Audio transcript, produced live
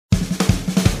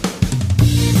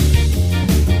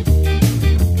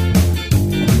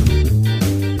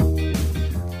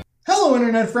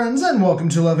Internet friends, and welcome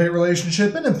to Love-Hate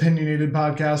Relationship, an opinionated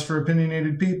podcast for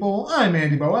opinionated people. I'm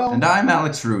Andy Boel. And I'm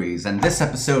Alex Ruiz, and this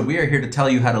episode we are here to tell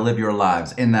you how to live your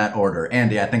lives in that order.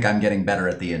 Andy, I think I'm getting better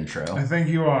at the intro. I think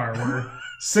you are. We're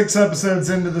 6 episodes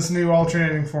into this new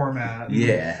alternating format.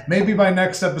 Yeah. Maybe by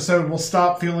next episode we'll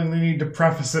stop feeling the need to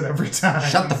preface it every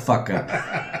time. Shut the fuck up.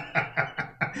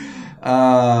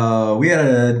 We had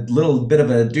a little bit of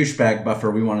a douchebag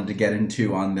buffer we wanted to get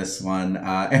into on this one.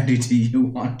 Andy, do you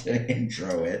want to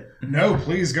intro it? No,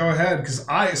 please go ahead, because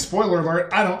spoiler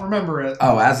alert, I don't remember it.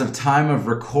 Oh, as of time of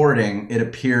recording, it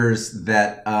appears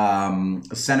that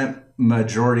Senate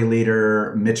Majority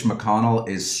Leader Mitch McConnell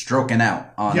is stroking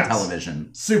out on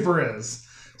television. Super is.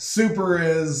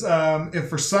 If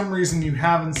for some reason you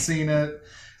haven't seen it,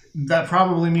 that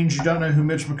probably means you don't know who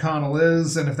Mitch McConnell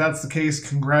is, and if that's the case,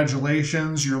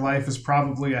 congratulations. Your life is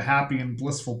probably a happy and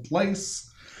blissful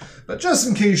place. But just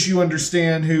in case you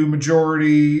understand who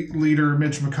Majority Leader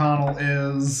Mitch McConnell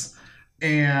is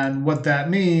and what that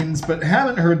means, but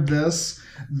haven't heard this,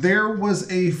 there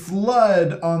was a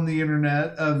flood on the internet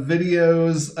of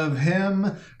videos of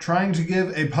him trying to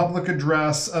give a public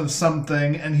address of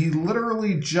something, and he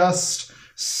literally just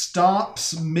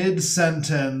stops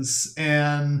mid-sentence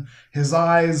and his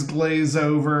eyes glaze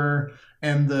over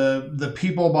and the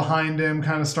people behind him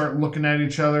kind of start looking at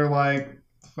each other like,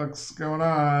 what's going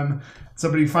on?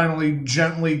 Somebody finally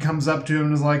gently comes up to him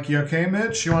and is like, you okay,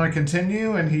 Mitch? You want to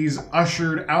continue? And he's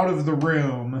ushered out of the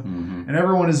room. Mm-hmm. And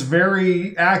everyone is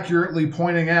very accurately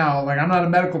pointing out, like, I'm not a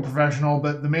medical professional,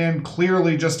 but the man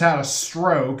clearly just had a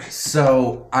stroke.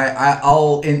 So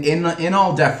I'll in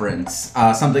all deference,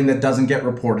 something that doesn't get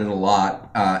reported a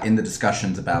lot in the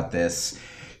discussions about this,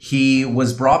 he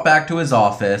was brought back to his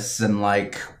office and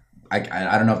like, I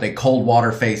don't know if they cold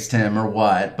water faced him or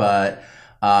what, but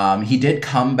he did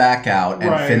come back out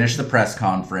and finish the press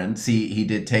conference. He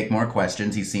did take more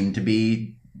questions. He seemed to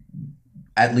be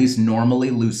at least normally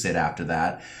lucid after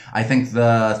that. I think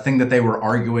the thing that they were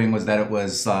arguing was that it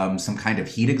was some kind of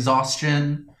heat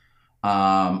exhaustion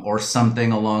or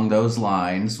something along those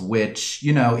lines, which,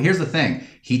 you know, here's the thing.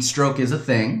 Heat stroke is a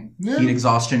thing. Yeah. Heat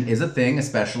exhaustion is a thing,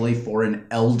 especially for an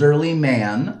elderly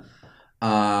man.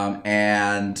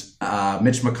 And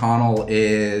Mitch McConnell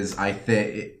is, I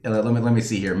think, let me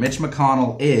see here. Mitch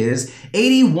McConnell is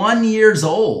 81 years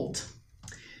old.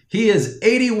 He is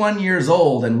 81 years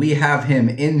old, and we have him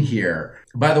in here.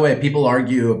 By the way, people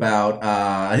argue about,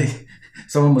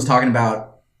 someone was talking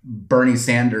about Bernie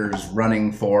Sanders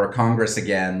running for Congress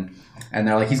again, and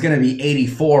they're like, he's going to be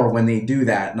 84 when they do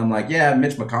that. And I'm like, yeah,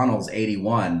 Mitch McConnell's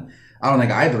 81. I don't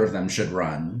think either of them should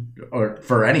run or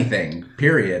for anything,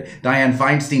 period. Dianne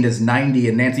Feinstein is 90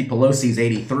 and Nancy Pelosi's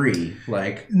 83.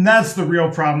 And that's the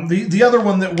real problem. The other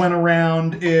one that went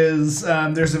around is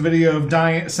there's a video of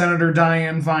Senator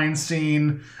Dianne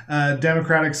Feinstein,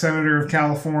 Democratic Senator of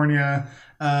California,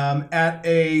 at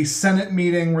a Senate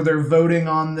meeting where they're voting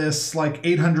on this like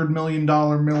 $800 million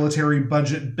military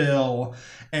budget bill.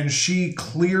 And she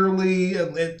clearly,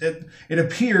 it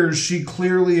appears she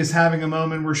clearly is having a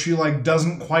moment where she like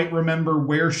doesn't quite remember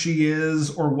where she is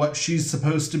or what she's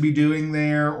supposed to be doing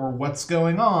there or what's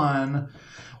going on,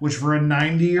 which for a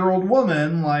 90-year-old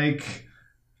woman, like,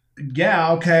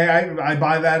 yeah, okay, I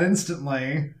buy that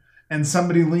instantly. And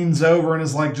somebody leans over and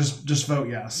is like, just vote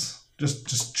yes.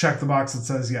 Just check the box that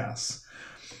says yes.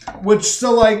 Which,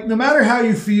 so like, no matter how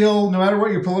you feel, no matter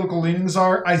what your political leanings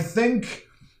are, I think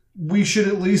we should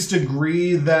at least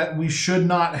agree that we should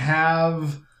not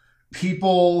have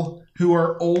people who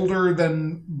are older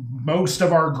than most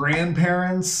of our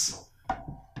grandparents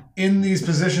in these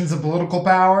positions of political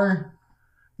power.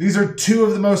 These are two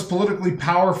of the most politically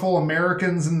powerful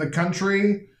Americans in the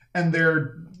country, and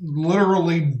they're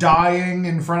literally dying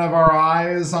in front of our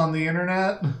eyes on the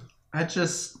internet. I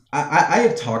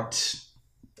have talked,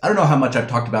 I don't know how much I've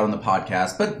talked about on the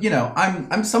podcast, but, you know,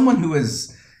 I'm someone who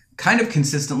is kind of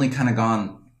consistently kind of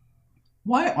gone,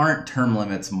 why aren't term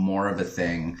limits more of a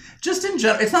thing? Just in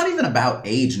general, it's not even about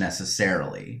age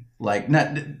necessarily. Like,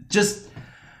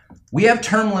 we have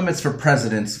term limits for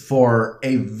presidents for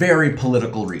a very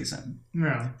political reason.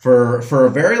 Yeah. For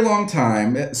a very long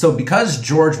time. So because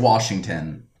George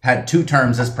Washington had 2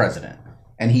 terms as president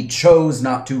and he chose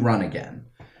not to run again,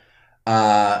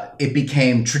 it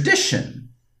became tradition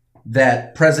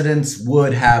that presidents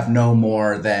would have no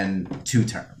more than 2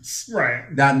 terms. Right.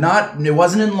 It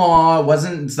wasn't in law,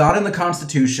 it's not in the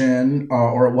Constitution,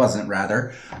 or it wasn't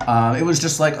rather. It was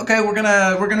just like, okay, we're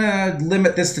gonna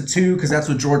limit this to 2 because that's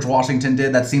what George Washington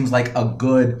did. That seems like a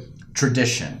good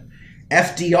tradition.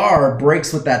 FDR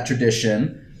breaks with that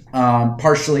tradition,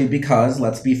 partially because,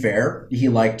 let's be fair, he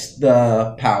liked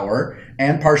the power,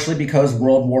 and partially because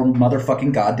World War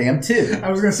motherfucking goddamn II.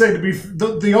 I was going to say,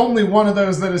 the only one of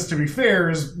those that is, to be fair,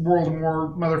 is World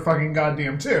War motherfucking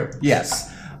goddamn II.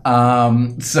 Yes.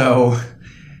 So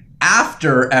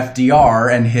after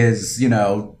FDR and his,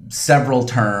 several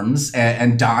terms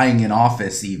and dying in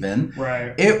office even,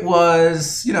 right, it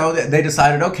was, they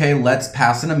decided, okay, let's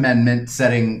pass an amendment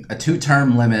setting a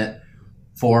 2-term limit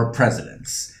for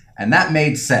presidents. And that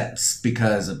made sense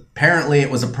because apparently it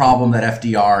was a problem that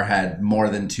FDR had more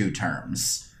than 2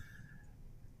 terms.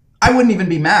 I wouldn't even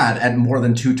be mad at more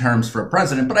than 2 terms for a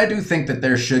president, but I do think that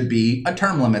there should be a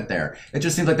term limit there. It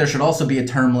just seems like there should also be a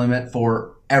term limit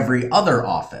for every other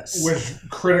office. Which,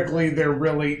 critically, there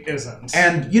really isn't.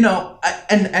 And,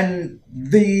 and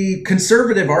the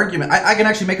conservative argument, I can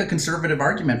actually make a conservative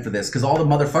argument for this, because all the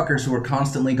motherfuckers who are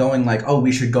constantly going like, oh,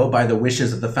 we should go by the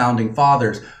wishes of the founding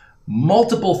fathers,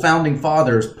 multiple founding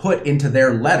fathers put into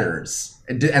their letters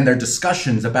and their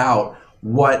discussions about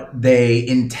what they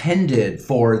intended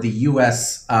for the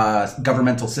U.S.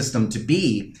 Governmental system to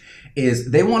be,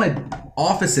 is they wanted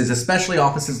offices, especially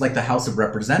offices like the House of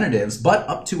Representatives, but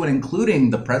up to and including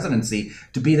the presidency,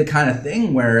 to be the kind of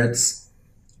thing where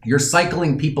you're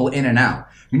cycling people in and out.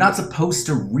 You're not supposed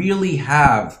to really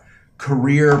have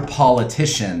career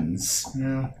politicians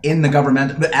in the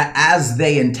government as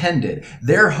they intended.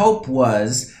 Their hope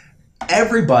was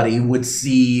everybody would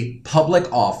see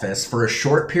public office for a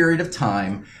short period of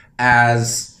time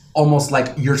as almost like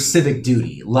your civic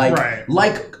duty, like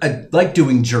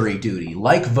doing jury duty,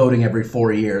 like voting every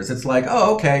 4 years. It's like,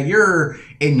 oh, okay, you're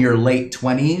in your late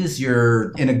 20s,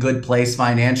 you're in a good place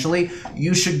financially,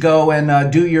 you should go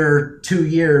and do your 2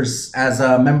 years as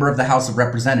a member of the House of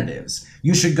Representatives.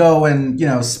 You should go and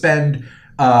spend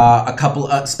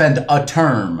a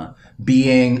term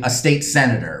being a state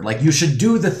senator. Like, you should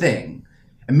do the thing.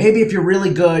 And maybe if you're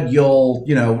really good, you'll,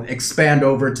 expand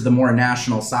over to the more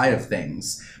national side of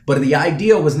things. But the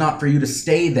idea was not for you to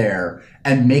stay there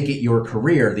and make it your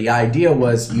career. The idea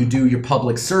was you do your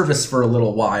public service for a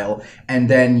little while and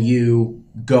then you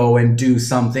go and do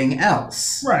something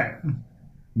else. Right.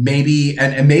 Maybe,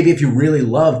 and maybe if you really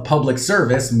love public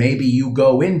service, maybe you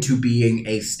go into being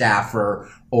a staffer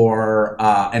or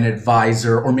an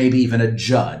advisor or maybe even a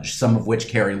judge, some of which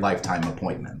carry lifetime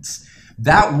appointments.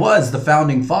 That was the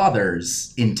Founding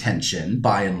Fathers' intention,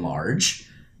 by and large.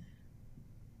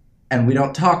 And we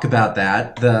don't talk about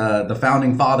that. The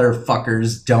Founding Father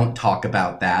fuckers don't talk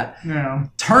about that. No.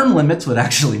 Term limits would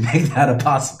actually make that a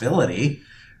possibility.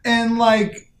 And,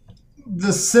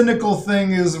 the cynical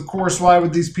thing is, of course, why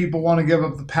would these people want to give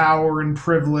up the power and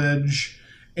privilege?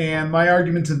 And my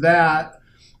argument to that,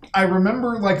 I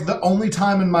remember, the only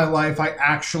time in my life I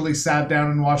actually sat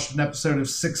down and watched an episode of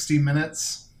 60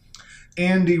 Minutes.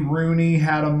 Andy Rooney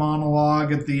had a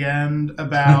monologue at the end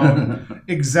about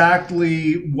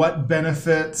exactly what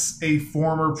benefits a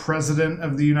former president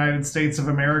of the United States of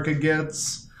America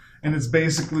gets. And it's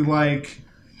basically like,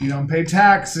 you don't pay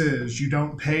taxes, you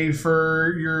don't pay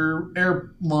for your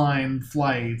airline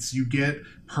flights, you get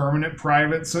permanent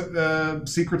private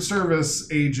Secret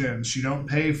Service agents, you don't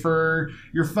pay for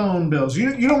your phone bills,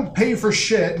 you don't pay for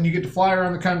shit, and you get to fly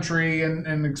around the country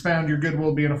and expound your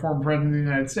goodwill being a former president of the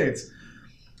United States.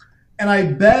 And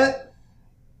I bet,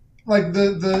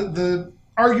 the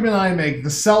argument I make,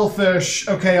 the selfish,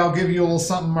 okay, I'll give you a little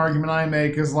something argument I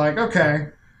make is okay,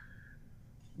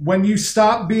 when you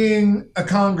stop being a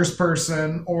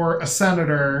congressperson or a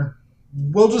senator,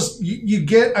 you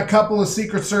get a couple of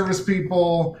Secret Service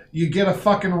people, you get a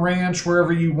fucking ranch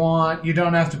wherever you want, you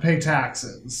don't have to pay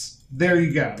taxes. There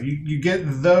you go. You get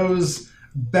those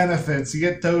benefits, you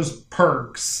get those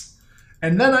perks.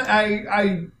 And then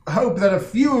I hope that a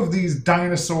few of these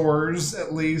dinosaurs,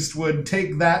 at least, would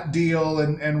take that deal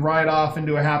and ride off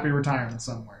into a happy retirement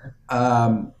somewhere.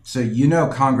 So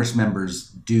Congress members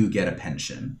do get a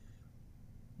pension.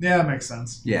 Yeah, that makes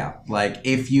sense. Yeah,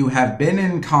 if you have been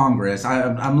in Congress,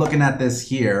 I'm looking at this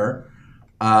here.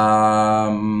 So a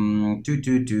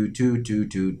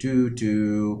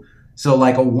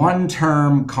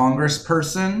one-term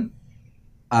congressperson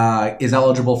is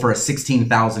eligible for a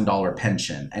 $16,000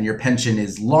 pension, and your pension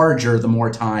is larger the more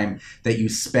time that you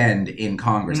spend in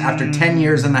Congress. After 10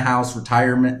 years in the House,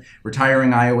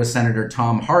 retiring Iowa Senator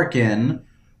Tom Harkin,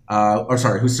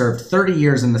 who served 30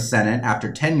 years in the Senate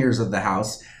after 10 years of the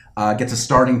House, gets a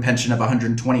starting pension of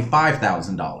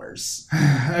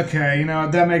 $125,000. Okay,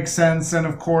 that makes sense, and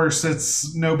of course,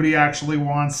 it's nobody actually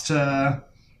wants to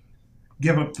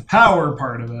give up the power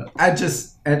part of it.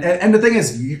 And the thing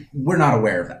is, we're not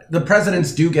aware of that. The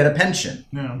presidents do get a pension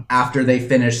after they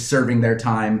finish serving their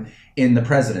time in the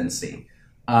presidency.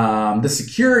 The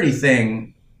security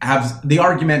thing, the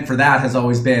argument for that has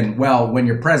always been, well, when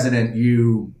you're president,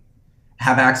 you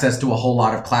have access to a whole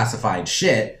lot of classified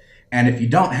shit. And if you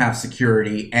don't have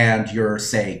security and you're,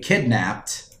 say,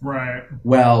 kidnapped, right?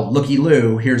 Well,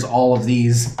 looky-loo, here's all of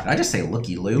these... Did I just say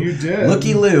looky-loo? You did.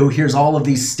 Looky-loo, here's all of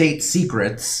these state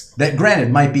secrets that, granted,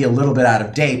 might be a little bit out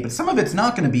of date, but some of it's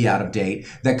not going to be out of date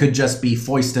that could just be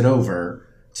foisted over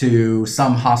to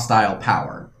some hostile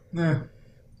power.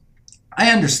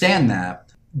 I understand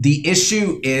that. The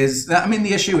issue is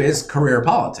career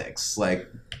politics. Like,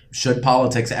 should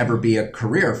politics ever be a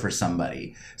career for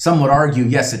somebody? Some would argue,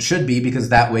 yes, it should be, because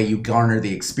that way you garner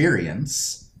the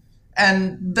experience.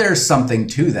 And there's something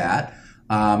to that,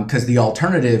 because the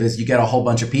alternative is you get a whole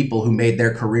bunch of people who made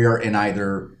their career in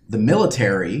either the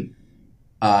military,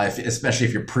 especially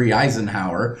if you're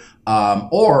pre-Eisenhower,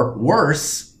 or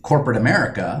worse, corporate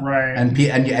America. Right.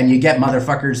 And you get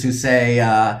motherfuckers who say,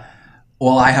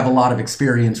 well, I have a lot of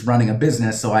experience running a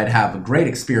business, so I'd have a great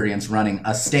experience running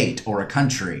a state or a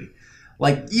country.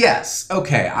 Like, yes,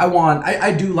 okay,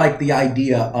 I do like the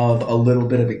idea of a little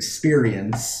bit of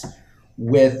experience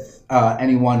with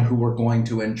anyone who we're going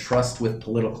to entrust with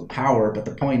political power. But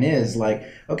the point is, like,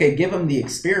 okay, give them the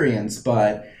experience,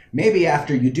 but maybe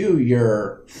after you do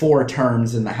your 4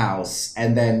 terms in the House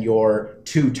and then your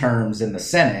 2 terms in the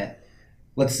Senate,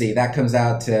 let's see, that comes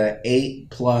out to 8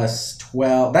 plus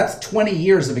 12. That's 20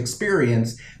 years of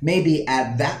experience. Maybe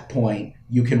at that point,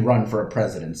 you can run for a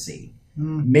presidency.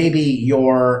 Maybe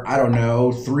your,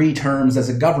 3 terms as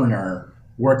a governor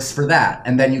works for that.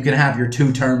 And then you can have your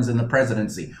 2 terms in the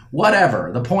presidency.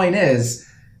 Whatever. The point is,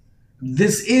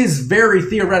 this is very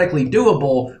theoretically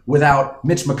doable without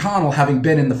Mitch McConnell having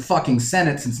been in the fucking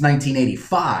Senate since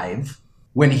 1985.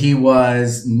 When he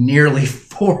was nearly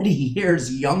 40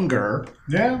 years younger.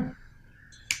 Yeah.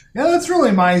 Yeah, that's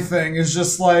really my thing. Is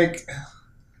just like,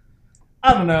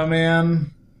 I don't know,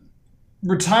 man.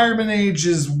 Retirement age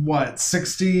is what,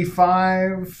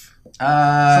 65?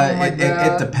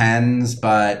 It depends,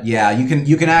 but yeah,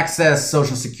 you can access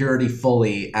Social Security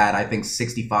fully at, I think,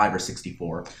 65 or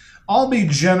 64. I'll be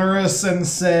generous and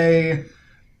say,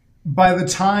 by the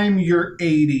time you're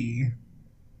 80,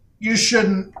 you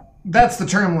shouldn't. That's the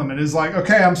term limit. Is like,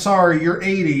 okay, I'm sorry, you're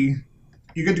 80.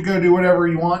 You get to go do whatever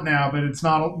you want now, but it's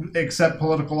not except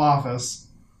political office.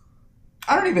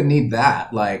 I don't even need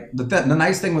that. Like, the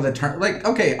nice thing with a term, like,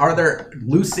 okay, are there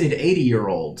lucid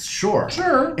 80-year-olds? Sure.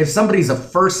 If somebody's a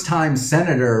first-time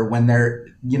senator when they're,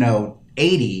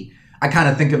 80, I kind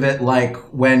of think of it like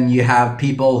when you have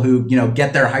people who,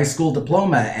 get their high school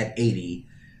diploma at 80.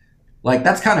 Like,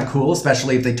 that's kind of cool,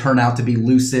 especially if they turn out to be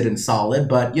lucid and solid,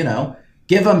 but,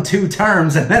 give them 2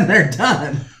 terms and then they're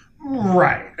done.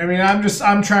 Right. I mean,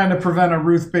 I'm trying to prevent a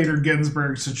Ruth Bader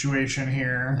Ginsburg situation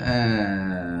here.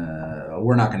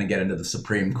 We're not going to get into the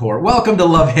Supreme Court. Welcome to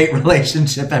Love-Hate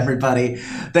Relationship, everybody.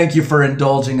 Thank you for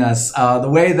indulging us. The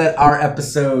way that our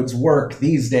episodes work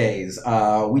these days,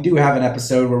 we do have an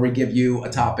episode where we give you a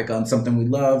topic on something we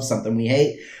love, something we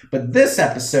hate. But this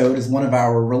episode is one of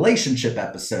our relationship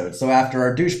episodes. So after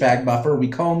our douchebag buffer, we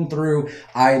comb through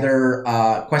either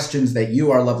questions that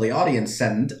you, our lovely audience,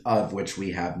 send, of which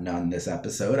we have none this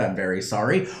episode, I'm very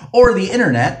sorry, or the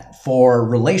internet for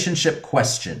relationship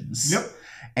questions. Yep.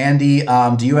 Andy,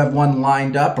 do you have one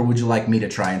lined up, or would you like me to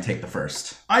try and take the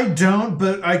first? I don't,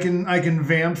 but I can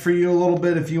vamp for you a little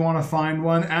bit if you want to find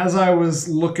one. As I was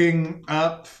looking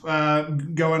up,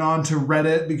 going on to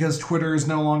Reddit because Twitter is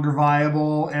no longer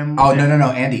viable, and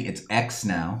no, Andy, it's X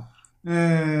now.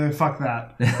 Fuck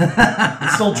that.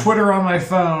 It's still Twitter on my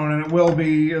phone, and it will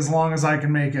be as long as I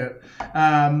can make it.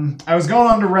 I was going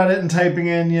on to Reddit and typing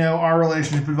in, our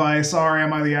relationship advice,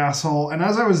 am I the asshole? And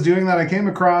as I was doing that, I came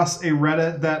across a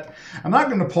Reddit that I'm not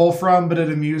going to pull from, but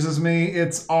it amuses me.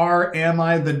 It's am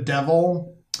I the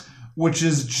devil? Which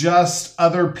is just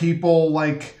other people,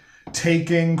 like,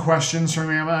 taking questions from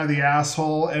Am I the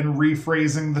Asshole and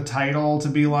rephrasing the title to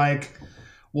be like,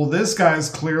 well, this guy's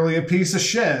clearly a piece of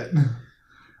shit.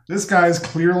 This guy's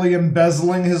clearly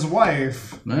embezzling his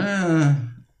wife.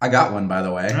 I got one, by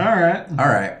the way. All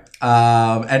right.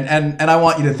 And I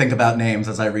want you to think about names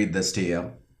as I read this to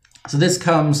you. So this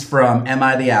comes from Am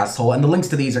I the Asshole? And the links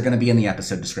to these are going to be in the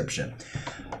episode description.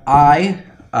 I,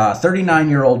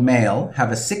 39-year-old male,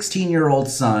 have a 16-year-old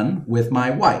son with my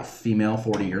wife, female,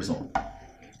 40 years old.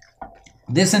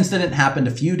 This incident happened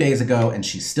a few days ago, and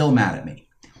she's still mad at me.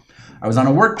 I was on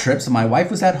a work trip, so my wife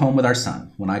was at home with our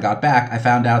son. When I got back, I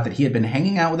found out that he had been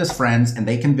hanging out with his friends, and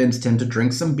they convinced him to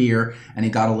drink some beer, and he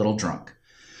got a little drunk.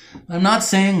 I'm not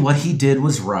saying what he did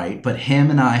was right, but him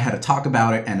and I had a talk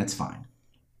about it, and it's fine.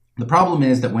 The problem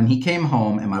is that when he came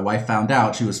home and my wife found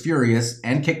out, she was furious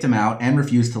and kicked him out and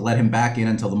refused to let him back in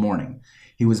until the morning.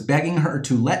 He was begging her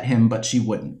to let him, but she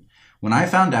wouldn't. When I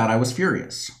found out, I was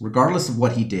furious. Regardless of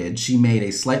what he did, she made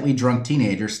a slightly drunk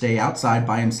teenager stay outside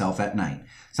by himself at night.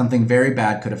 Something very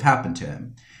bad could have happened to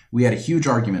him. We had a huge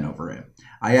argument over it.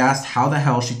 I asked how the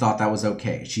hell she thought that was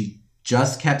okay. She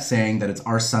just kept saying that it's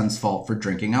our son's fault for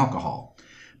drinking alcohol.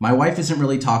 My wife isn't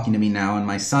really talking to me now, and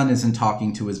my son isn't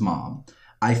talking to his mom.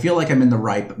 I feel like I'm in the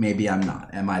right, but maybe I'm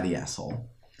not. Am I the asshole?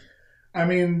 I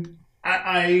mean,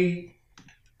 I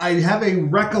have a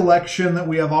recollection that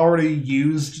we have already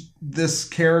used this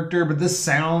character, but this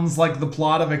sounds like the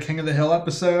plot of a King of the Hill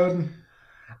episode.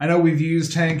 I know we've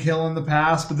used Hank Hill in the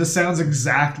past, but this sounds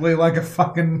exactly like a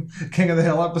fucking King of the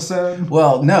Hill episode.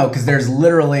 Well, no, because there's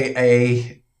literally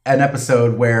an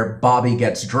episode where Bobby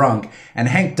gets drunk, and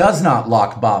Hank does not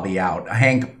lock Bobby out.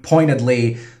 Hank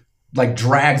pointedly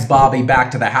drags Bobby back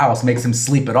to the house, makes him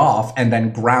sleep it off, and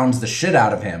then grounds the shit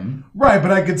out of him. Right,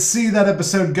 but I could see that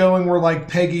episode going where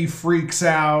Peggy freaks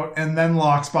out and then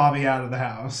locks Bobby out of the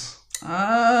house.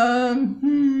 I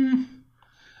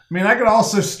mean, I could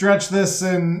also stretch this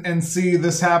and see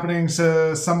this happening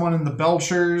to someone in the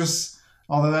Belchers,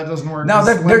 although that doesn't work. No,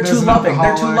 they're too loving.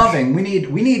 They're too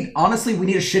loving. Honestly, we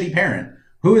need a shitty parent.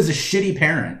 Who is a shitty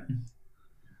parent?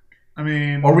 I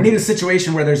mean... Or we need a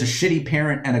situation where there's a shitty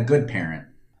parent and a good parent.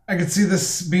 I could see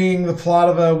this being the plot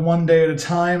of a One Day at a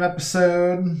Time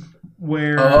episode,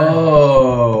 where...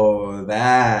 Oh,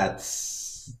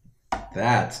 that's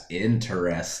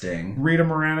interesting. Rita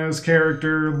Moreno's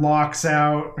character locks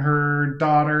out her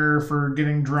daughter for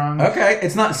getting drunk. Okay,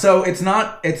 it's not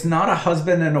a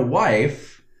husband and a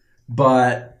wife,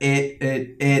 but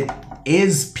it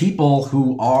is people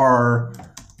who are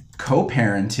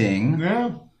co-parenting.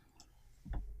 Yeah.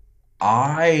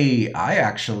 I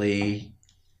actually,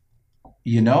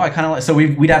 I kind of like... So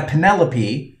we'd have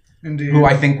Penelope, Indeed. Who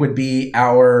I think would be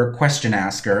our question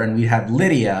asker, and we'd have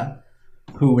Lydia,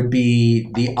 who would be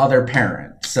the other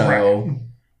parent. So... Right.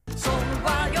 So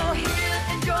while you're here,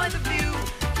 enjoy the view.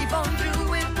 Keep on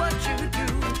doing what you do.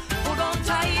 Hold on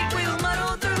tight, we'll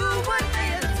muddle through one day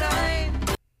at a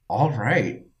time. All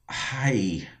right.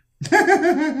 Hi.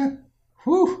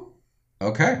 Whew.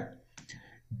 Okay.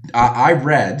 I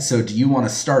read, so do you want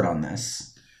to start on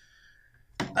this?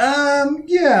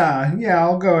 Yeah,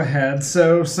 I'll go ahead.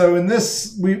 So in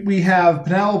this, we have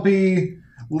Penelope,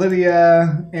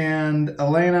 Lydia, and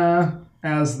Elena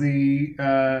as the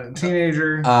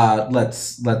teenager.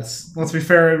 Let's be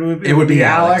fair. It would be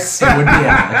Alex. It would be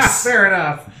Alex. Fair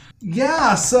enough.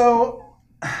 Yeah. So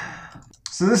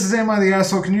this is Am I the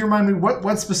Asshole? Can you remind me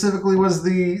what specifically was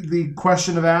the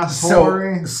question of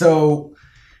assholery? So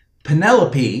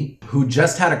Penelope, who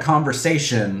just had a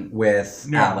conversation with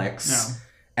Alex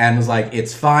and was like,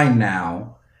 it's fine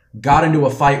now, got into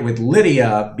a fight with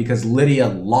Lydia because Lydia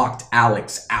locked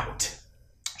Alex out.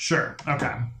 Sure.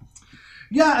 Okay.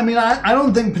 Yeah, I mean, I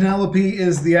don't think Penelope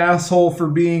is the asshole for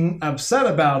being upset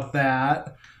about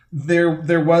that.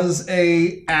 There was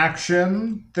a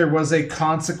action. There was a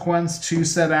consequence to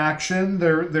said action.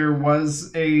 There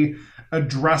was a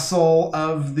addressal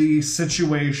of the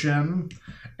situation.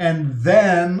 And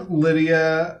then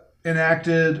Lydia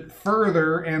enacted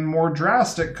further and more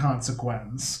drastic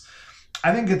consequence.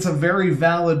 I think it's a very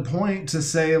valid point to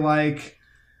say,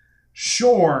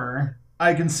 sure,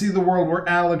 I can see the world where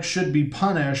Alex should be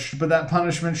punished, but that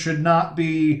punishment should not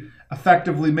be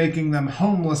effectively making them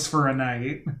homeless for a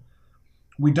night.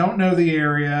 We don't know the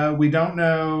area. We don't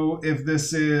know if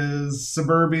this is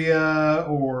suburbia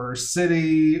or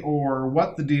city or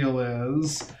what the deal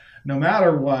is. No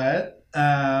matter what,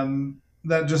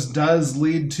 that just does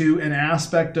lead to an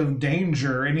aspect of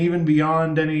danger, and even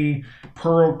beyond any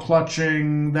pearl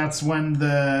clutching, that's when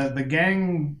the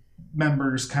gang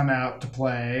members come out to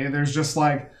play. There's just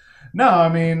no, I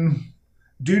mean,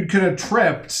 dude could have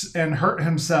tripped and hurt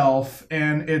himself,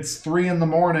 and it's 3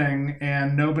 a.m.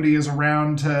 and nobody is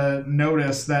around to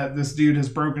notice that this dude has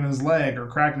broken his leg or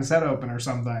cracked his head open or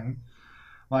something.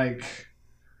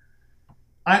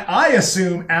 I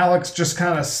assume Alex just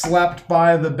kind of slept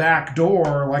by the back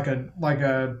door like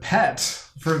a pet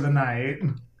for the night,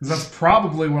 because that's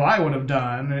probably what I would have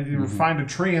done. You find a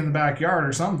tree in the backyard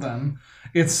or something.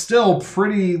 It's still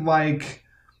pretty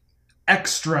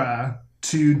extra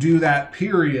to do that,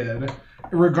 period,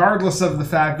 regardless of the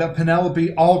fact that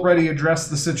Penelope already addressed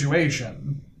the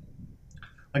situation.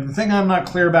 The thing I'm not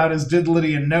clear about is, did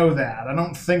Lydia know that? I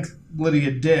don't think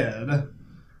Lydia did.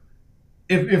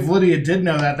 If Lydia did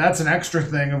know that, that's an extra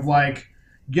thing of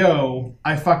yo,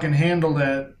 I fucking handled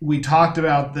it. We talked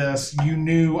about this. You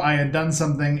knew I had done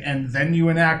something, and then you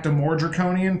enact a more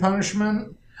draconian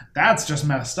punishment? That's just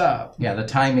messed up. Yeah, the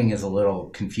timing is a little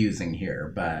confusing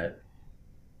here, but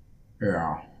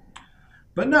yeah.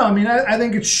 But no, I mean, I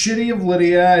think it's shitty of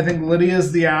Lydia. I think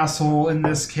Lydia's the asshole in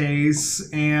this case,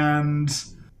 and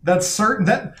that's certain.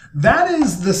 That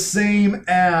is the same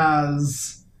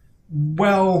as,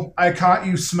 well, I caught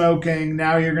you smoking,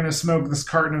 now you're going to smoke this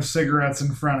carton of cigarettes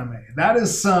in front of me. That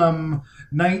is some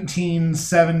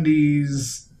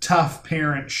 1970s tough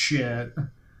parent shit,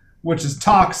 which is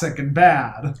toxic and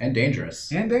bad. And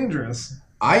dangerous. And dangerous.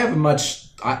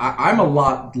 I'm a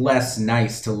lot less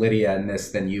nice to Lydia in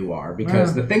this than you are,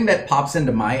 because the thing that pops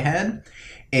into my head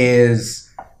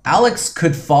is Alex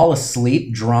could fall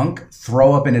asleep drunk,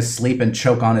 throw up in his sleep, and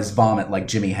choke on his vomit like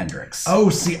Jimi Hendrix.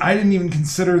 Oh, see, I didn't even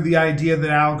consider the idea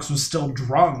that Alex was still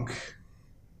drunk.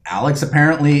 Alex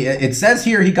apparently, it says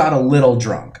here he got a little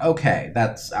drunk. Okay,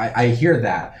 I hear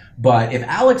that. But if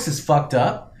Alex is fucked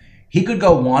up, he could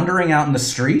go wandering out in the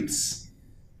streets.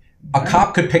 A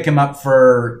cop could pick him up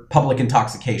for public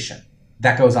intoxication.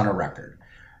 That goes on a record.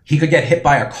 He could get hit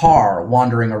by a car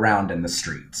wandering around in the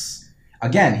streets.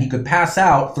 Again, he could pass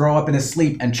out, throw up in his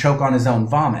sleep, and choke on his own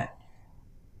vomit.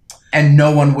 And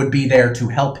no one would be there to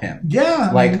help him.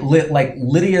 Yeah. Like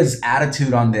Lydia's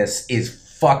attitude on this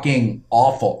is fucking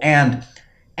awful. And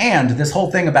this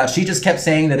whole thing about she just kept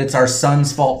saying that it's our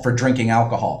son's fault for drinking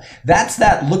alcohol. That's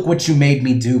that look what you made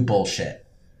me do bullshit.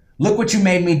 Look what you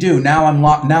made me do. Now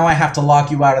I have to lock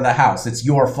you out of the house. It's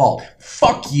your fault.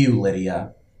 Fuck you,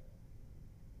 Lydia.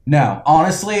 No,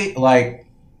 honestly, like,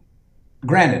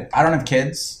 granted, I don't have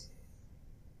kids,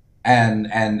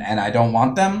 and I don't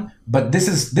want them, but this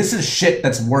is shit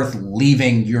that's worth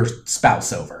leaving your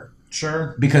spouse over.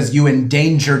 Sure. Because you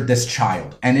endangered this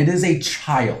child, and it is a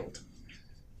child,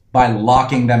 by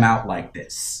locking them out like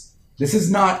this. This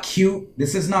is not cute.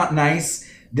 This is not nice.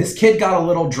 This kid got a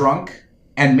little drunk.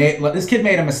 And this kid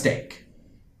made a mistake.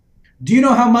 Do you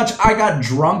know how much I got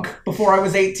drunk before I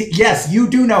was 18? Yes, you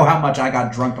do know how much I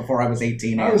got drunk before I was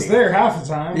 18. I was there half the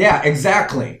time. Yeah,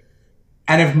 exactly.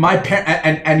 And if my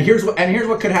and here's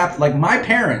what could happen. Like my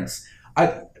parents,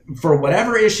 for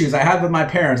whatever issues I had with my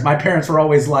parents were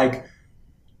always like,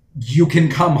 "You can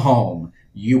come home.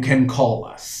 You can call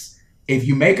us. If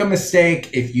you make a mistake,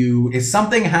 if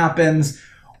something happens,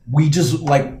 we just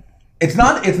like it's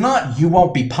not you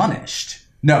won't be punished."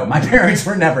 No, my parents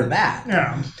were never that.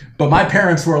 Yeah. But my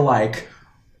parents were like,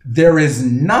 there is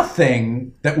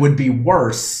nothing that would be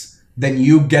worse than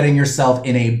you getting yourself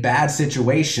in a bad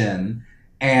situation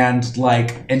and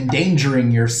like endangering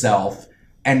yourself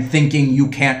and thinking you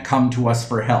can't come to us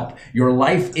for help. Your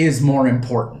life is more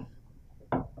important.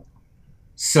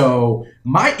 So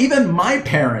even my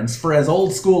parents, for as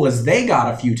old school as they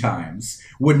got a few times,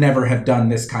 would never have done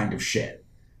this kind of shit.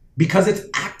 Because it's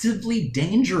actively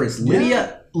dangerous.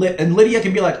 Yeah. Lydia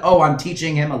can be like, oh, I'm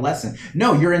teaching him a lesson.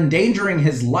 No, you're endangering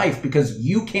his life because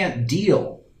you can't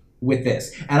deal with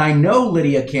this. And I know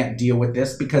Lydia can't deal with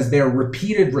this because their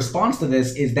repeated response to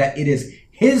this is that it is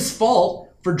his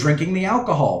fault for drinking the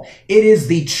alcohol. It is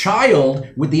the child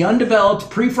with the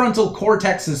undeveloped prefrontal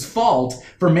cortex's fault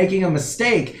for making a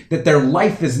mistake that their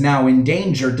life is now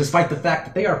endangered, despite the fact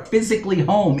that they are physically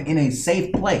home in a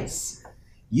safe place.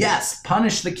 Yes,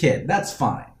 punish the kid. That's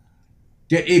fine.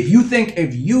 If you think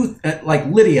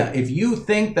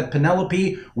that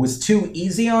Penelope was too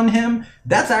easy on him,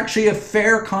 that's actually a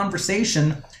fair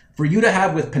conversation for you to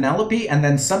have with Penelope and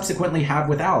then subsequently have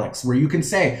with Alex, where you can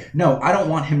say, no, I don't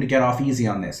want him to get off easy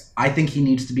on this. I think he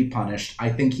needs to be punished. I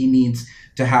think he needs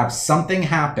to have something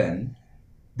happen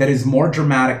that is more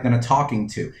dramatic than a talking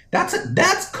to.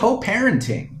 That's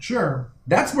co-parenting. Sure.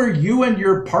 That's where you and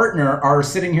your partner are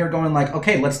sitting here going like,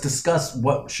 okay, let's discuss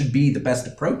what should be the best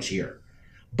approach here.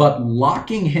 But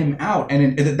locking him out,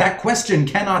 and that question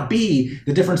cannot be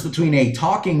the difference between a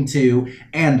talking to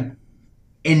and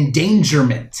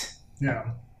endangerment.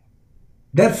 Yeah.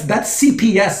 That's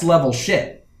CPS level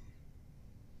shit.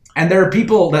 And there are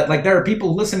people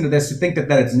listening to this who think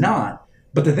that it's not.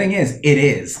 But the thing is, it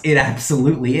is. It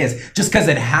absolutely is. Just because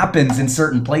it happens in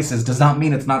certain places does not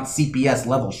mean it's not CPS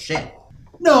level shit.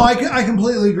 No, I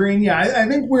completely agree. And yeah, I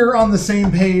think we're on the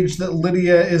same page that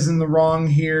Lydia is in the wrong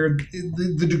here.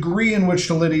 The degree in which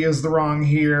Lydia is the wrong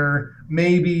here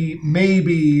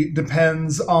maybe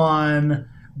depends on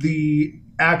the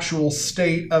actual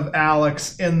state of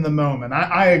Alex in the moment.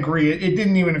 I agree. It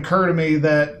didn't even occur to me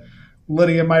that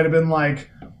Lydia might have been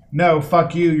like, no,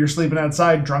 fuck you, you're sleeping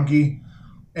outside, drunkie.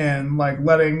 and like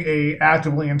letting a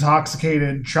actively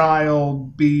intoxicated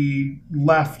child be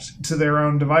left to their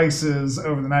own devices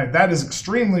over the night. That is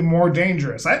extremely more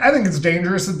dangerous. I think it's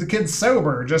dangerous if the kid's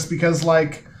sober, just because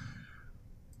like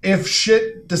if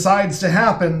shit decides to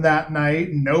happen that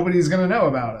night, nobody's going to know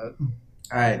about it.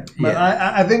 But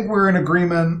I think we're in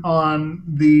agreement on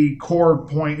the core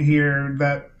point here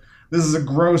that this is a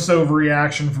gross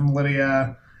overreaction from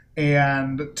Lydia,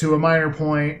 and to a minor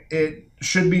point, it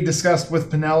should be discussed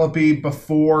with Penelope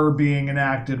before being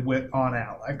enacted on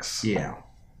Alex. Yeah.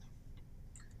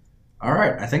 All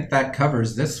right, I think that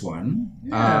covers this one.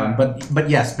 Yeah. But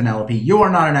yes, Penelope, you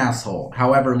are not an asshole.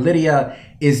 However, Lydia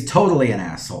is totally an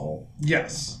asshole.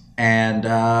 Yes. And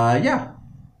yeah,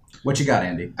 what you got,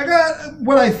 Andy? I got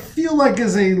what I feel like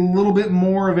is a little bit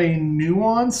more of a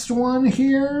nuanced one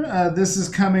here. This is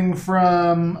coming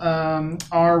from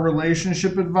our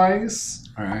relationship advice.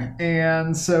 All right.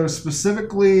 And so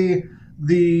specifically,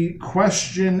 the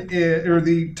question is, or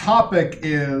the topic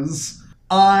is,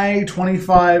 I,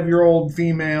 25-year-old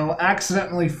female,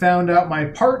 accidentally found out my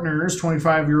partner's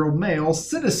 25-year-old male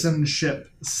citizenship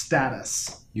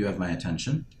status. You have my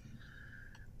attention.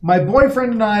 My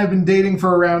boyfriend and I have been dating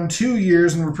for around 2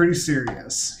 years and we're pretty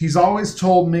serious. He's always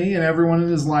told me and everyone in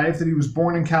his life that he was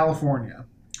born in California.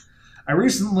 I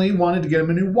recently wanted to get him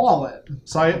a new wallet,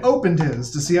 so I opened his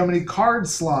to see how many card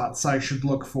slots I should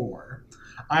look for.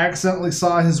 I accidentally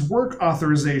saw his work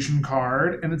authorization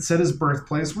card, and it said his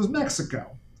birthplace was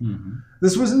Mexico. Mm-hmm.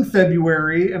 This was in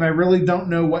February, and I really don't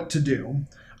know what to do.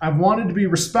 I've wanted to be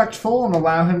respectful and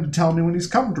allow him to tell me when he's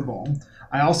comfortable.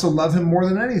 I also love him more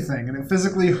than anything, and it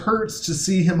physically hurts to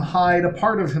see him hide a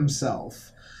part of himself.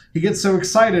 He gets so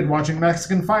excited watching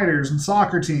Mexican fighters and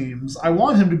soccer teams. I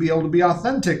want him to be able to be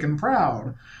authentic and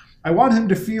proud. I want him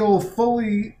to feel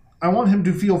fully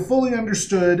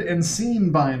understood and seen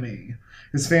by me.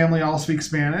 His family all speak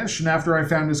Spanish, and after I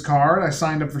found his card, I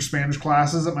signed up for Spanish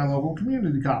classes at my local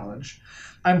community college.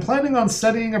 I'm planning on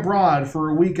studying abroad for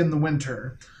a week in the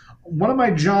winter. One of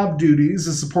my job duties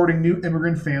is supporting new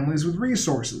immigrant families with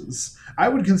resources. I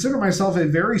would consider myself a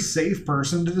very safe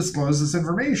person to disclose this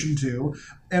information to,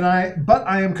 but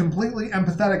I am completely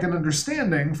empathetic and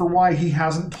understanding for why he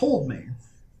hasn't told me.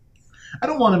 I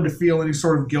don't want him to feel any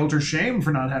sort of guilt or shame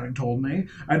for not having told me.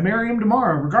 I'd marry him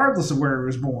tomorrow, regardless of where he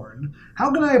was born.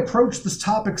 How can I approach this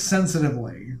topic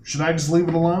sensitively? Should I just leave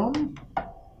it alone?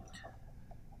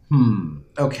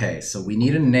 Okay, so we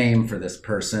need a name for this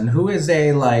person. Who is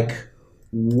a, like,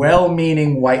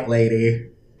 well-meaning white lady,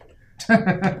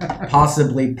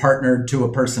 possibly partnered to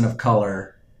a person of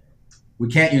color. We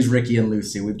can't use Ricky and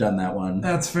Lucy. We've done that one.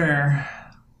 That's fair.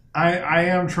 I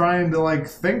am trying to, like,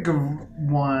 think of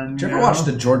one. Did you ever watch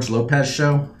the George Lopez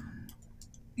show?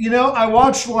 You know, I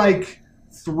watched, like,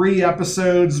 3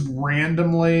 episodes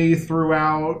randomly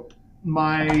throughout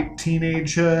my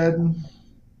teenagehood.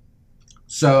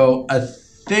 So, a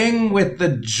thing with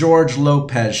the George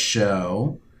Lopez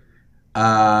show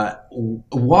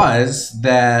was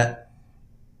that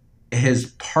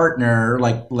his partner,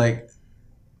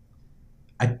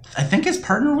 I think his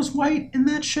partner was white in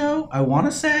that show, I want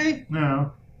to say.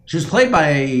 No. She was played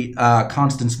by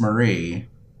Constance Marie.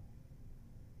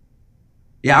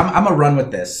 Yeah, I'm going to run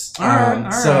with this. All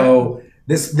right. So,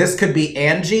 this could be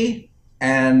Angie,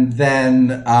 and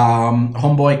then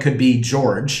homeboy could be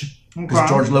George. Because Okay.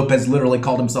 George Lopez literally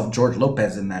called himself George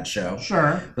Lopez in that show.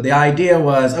 Sure. But the idea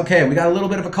was, okay, we got a little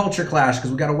bit of a culture clash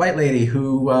because we got a white lady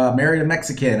who married a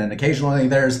Mexican, and occasionally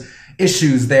there's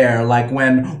issues there, like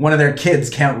when one of their kids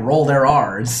can't roll their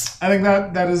R's. I think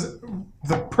that is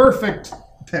the perfect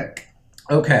pick.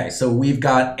 Okay, so we've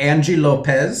got Angie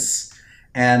Lopez,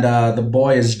 and the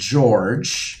boy is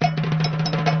George.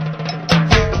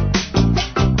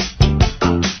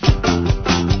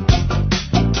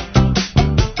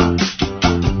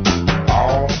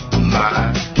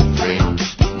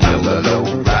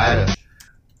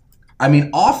 I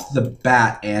mean, off the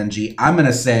bat, Angie, I'm going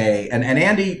to say, and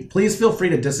Andy, please feel free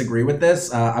to disagree with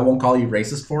this. I won't call you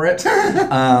racist for it.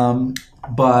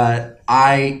 But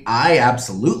I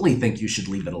absolutely think you should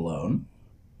leave it alone.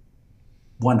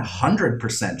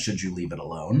 100% should you leave it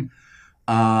alone.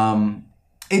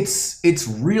 It's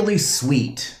really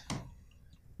sweet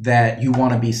that you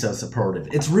want to be so supportive.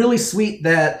 It's really sweet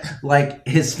that, like,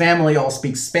 his family all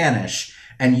speaks Spanish,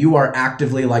 and you are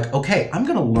actively like, okay, I'm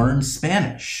going to learn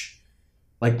Spanish.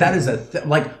 Like, that is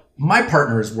like, my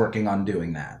partner is working on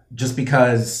doing that just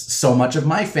because so much of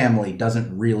my family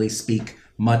doesn't really speak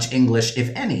much English,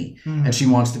 if any, and she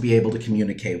wants to be able to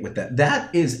communicate with that.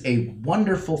 That is a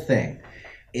wonderful thing.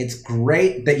 It's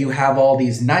great that you have all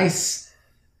these nice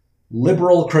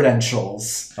liberal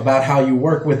credentials about how you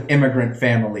work with immigrant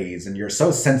families and you're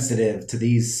so sensitive to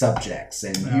these subjects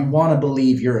and you want to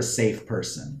believe you're a safe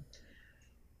person.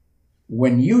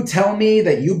 When you tell me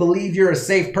that you believe you're a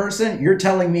safe person, you're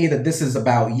telling me that this is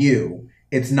about you.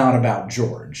 It's not about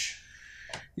George.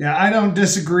 Yeah, I don't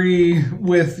disagree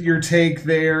with your take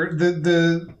there.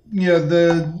 The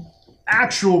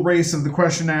actual race of the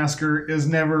question asker is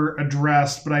never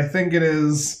addressed, but I think it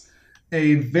is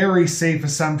a very safe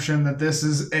assumption that this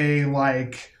is a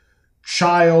like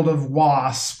child of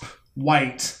WASP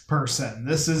white person.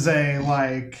 This is a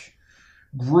like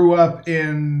grew up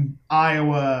in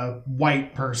Iowa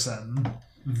white person.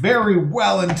 Very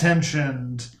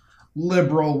well-intentioned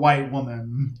liberal white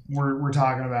woman we're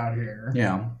talking about here.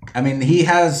 Yeah. I mean, he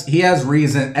has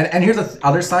reason, and here's the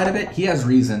other side of it. He has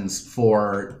reasons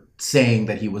for saying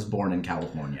that he was born in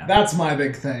California. That's my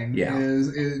big thing. Yeah.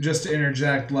 Is just to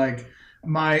interject, like,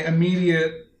 my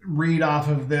immediate read off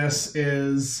of this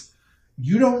is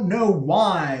you don't know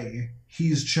why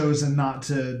he's chosen not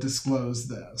to disclose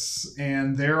this.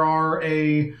 And there are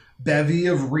a bevy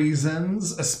of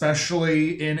reasons,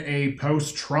 especially in a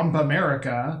post-Trump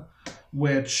America,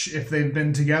 which if they've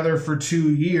been together for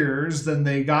 2 years, then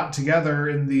they got together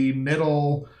in the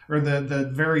middle or the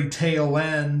very tail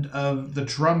end of the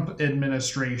Trump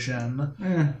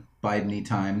administration. Biden-y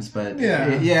times, but yeah,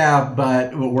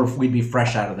 we'd be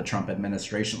fresh out of the Trump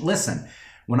administration. Listen,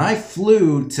 when I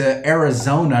flew to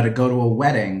Arizona to go to a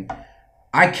wedding,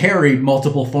 I carried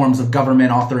multiple forms of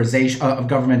government authorization, of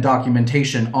government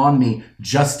documentation on me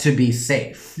just to be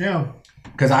safe. Yeah.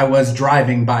 Because I was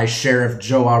driving by Sheriff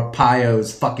Joe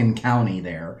Arpaio's fucking county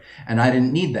there, and I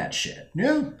didn't need that shit.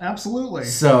 Yeah, absolutely.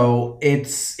 So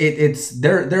it's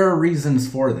there are reasons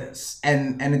for this,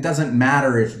 and it doesn't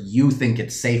matter if you think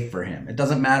it's safe for him. It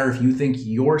doesn't matter if you think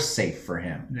you're safe for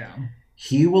him. Yeah.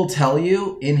 He will tell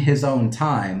you in his own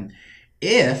time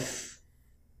if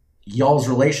y'all's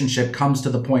relationship comes to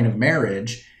the point of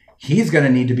marriage. He's going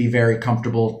to need to be very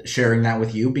comfortable sharing that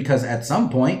with you, because at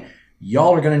some point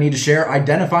y'all are going to need to share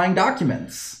identifying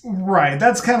documents. Right.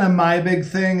 That's kind of my big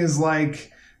thing is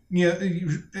like,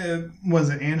 was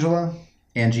it Angela?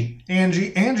 Angie.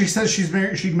 Angie says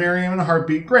she'd marry him in a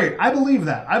heartbeat. Great. I believe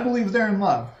that. I believe they're in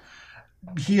love.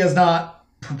 He has not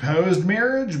proposed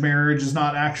marriage. Marriage is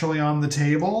not actually on the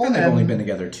table. And they've only been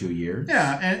together 2 years.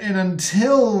 Yeah. And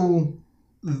until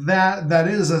that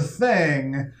is a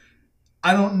thing,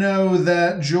 I don't know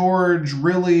that George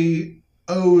really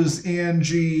owes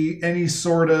Angie any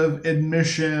sort of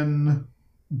admission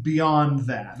beyond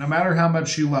that, no matter how much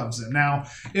she loves him. Now,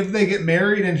 if they get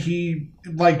married and he,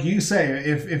 like you say,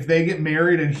 if they get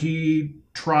married and he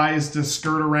tries to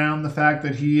skirt around the fact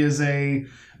that he is a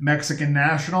Mexican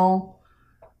national,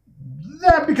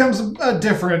 that becomes a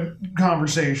different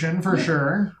conversation for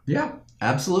sure. Yeah,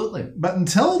 absolutely. But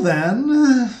until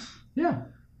then, yeah,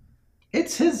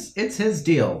 it's his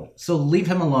deal. So leave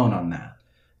him alone on that.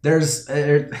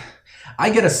 I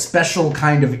get a special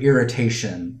kind of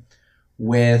irritation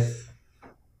with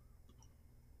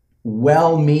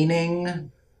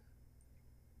well-meaning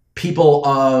people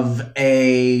of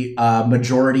a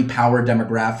majority power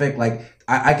demographic. Like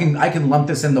I can lump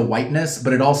this in the whiteness,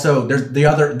 but it also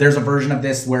there's a version of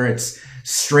this where it's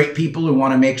straight people who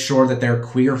want to make sure that their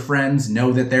queer friends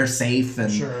know that they're safe,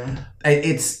 and sure.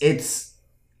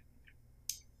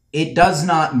 It does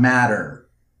not matter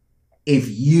if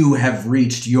you have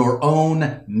reached your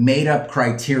own made-up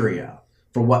criteria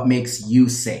for what makes you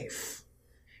safe.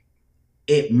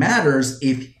 It matters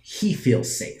if he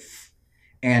feels safe.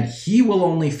 And he will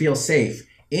only feel safe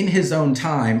in his own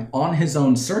time, on his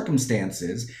own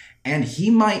circumstances, and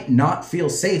he might not feel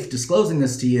safe disclosing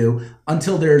this to you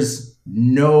until there's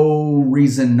no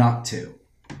reason not to.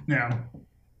 Yeah.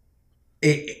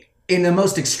 In the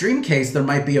most extreme case, there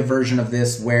might be a version of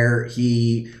this where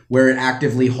it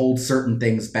actively holds certain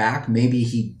things back. Maybe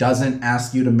he doesn't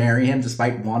ask you to marry him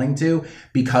despite wanting to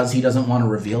because he doesn't want to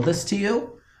reveal this to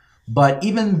you. But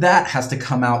even that has to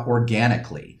come out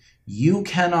organically. You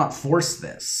cannot force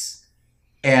this.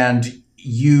 And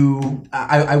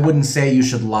I wouldn't say you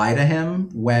should lie to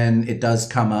him when it does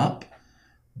come up.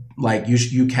 Like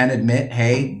you can admit,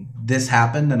 hey, this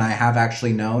happened and I have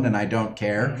actually known and I don't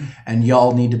care. Mm-hmm. And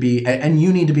y'all need to be, and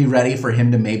you need to be ready for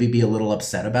him to maybe be a little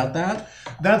upset about that.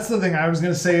 That's the thing I was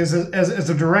going to say is as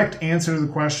a direct answer to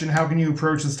the question, how can you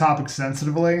approach this topic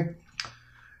sensitively?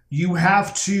 You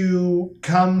have to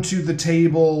come to the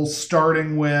table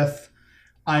starting with,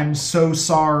 I'm so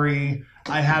sorry.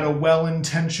 I had a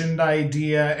well-intentioned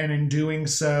idea, and in doing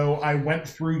so, I went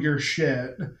through your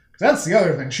shit. That's the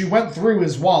other thing. She went through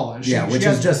his wallet. Which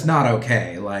is just not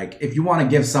okay. Like, if you want to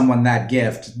give someone that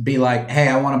gift, be like, hey,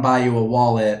 I want to buy you a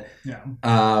wallet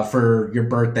for your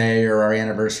birthday or our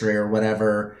anniversary or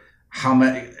whatever. How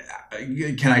many...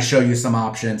 Can I show you some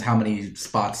options? How many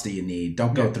spots do you need?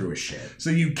 Don't go through his shit. So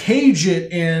you cage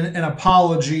it in an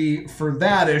apology for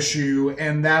that issue,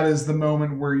 and that is the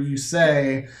moment where you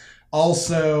say,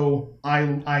 also,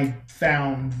 I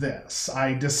found this.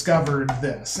 I discovered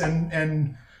this.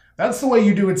 And that's the way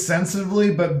you do it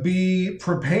sensitively, but be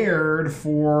prepared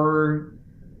for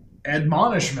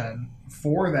admonishment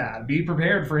for that. Be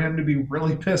prepared for him to be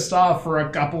really pissed off for a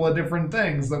couple of different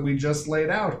things that we just laid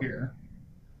out here.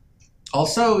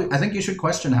 Also, I think you should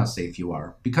question how safe you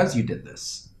are because you did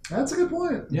this. That's a good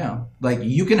point. Yeah. Like,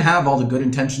 you can have all the good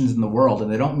intentions in the world,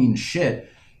 and they don't mean shit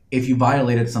if you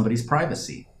violated somebody's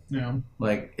privacy. Yeah.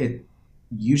 Like,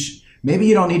 maybe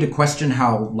you don't need to question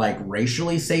how, like,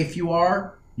 racially safe you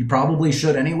are. You probably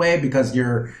should anyway because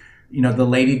you're, the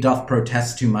lady doth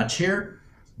protest too much here.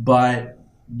 But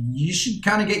you should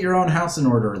kind of get your own house in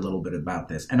order a little bit about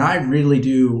this. And I really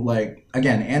do, like,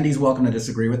 again, Andy's welcome to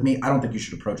disagree with me. I don't think you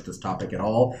should approach this topic at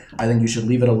all. I think you should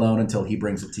leave it alone until he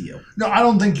brings it to you. No, I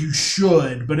don't think you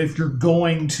should, but if you're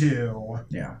going to,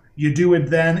 you do it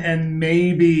then, and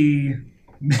maybe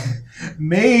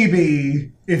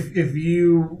if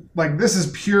you, like, this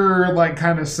is pure, like,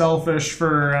 kind of selfish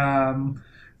for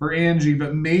Angie,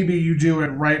 but maybe you do it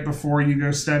right before you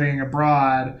go studying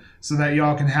abroad so that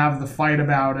y'all can have the fight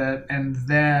about it and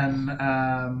then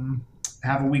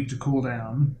have a week to cool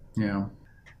down. Yeah.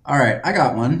 All right, I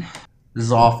got one. This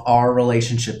is off our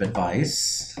relationship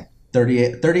advice.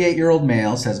 38-year-old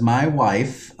male says, my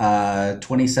wife,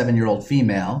 27-year-old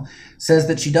female, says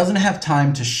that she doesn't have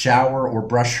time to shower or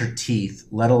brush her teeth,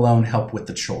 let alone help with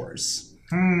the chores.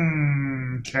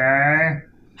 Okay.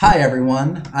 Hi,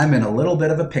 everyone. I'm in a little bit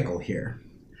of a pickle here.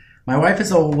 My wife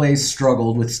has always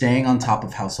struggled with staying on top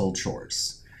of household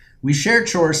chores. We share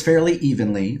chores fairly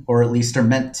evenly, or at least are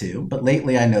meant to, but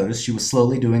lately I noticed she was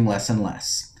slowly doing less and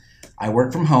less. I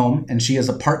work from home, and she is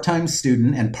a part-time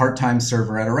student and part-time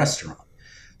server at a restaurant.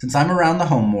 Since I'm around the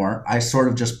home more, I sort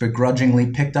of just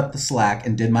begrudgingly picked up the slack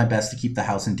and did my best to keep the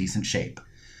house in decent shape.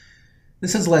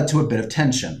 This has led to a bit of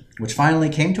tension, which finally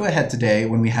came to a head today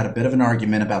when we had a bit of an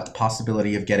argument about the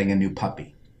possibility of getting a new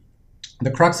puppy.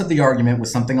 The crux of the argument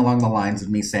was something along the lines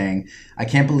of me saying, I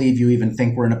can't believe you even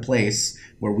think we're in a place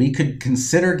where we could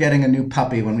consider getting a new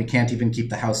puppy when we can't even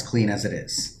keep the house clean as it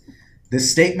is.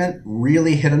 This statement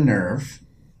really hit a nerve,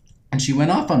 and she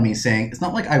went off on me saying, it's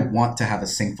not like I want to have a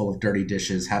sink full of dirty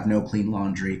dishes, have no clean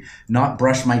laundry, not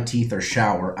brush my teeth or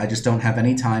shower. I just don't have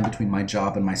any time between my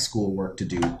job and my schoolwork to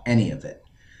do any of it.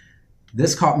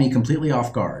 This caught me completely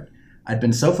off guard. I'd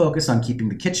been so focused on keeping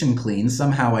the kitchen clean,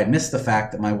 somehow I'd missed the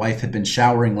fact that my wife had been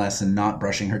showering less and not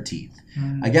brushing her teeth.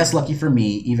 I guess lucky for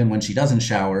me, even when she doesn't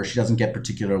shower, she doesn't get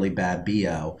particularly bad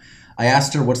BO. I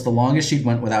asked her what's the longest she'd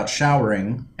went without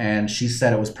showering, and she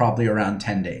said it was probably around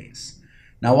 10 days.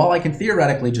 Now, while I can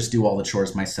theoretically just do all the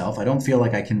chores myself, I don't feel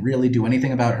like I can really do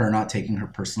anything about her not taking her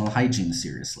personal hygiene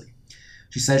seriously.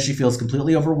 She says she feels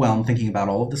completely overwhelmed thinking about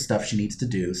all of the stuff she needs to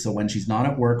do, so when she's not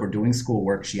at work or doing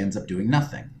schoolwork, she ends up doing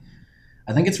nothing.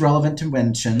 I think it's relevant to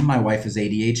mention my wife has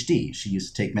ADHD. She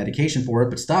used to take medication for it,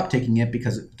 but stopped taking it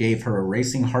because it gave her a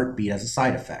racing heartbeat as a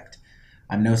side effect.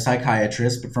 I'm no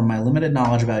psychiatrist, but from my limited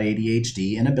knowledge about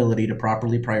ADHD, inability to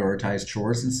properly prioritize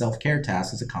chores and self-care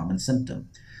tasks is a common symptom.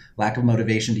 Lack of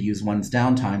motivation to use one's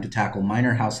downtime to tackle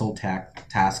minor household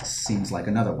tasks seems like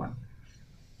another one.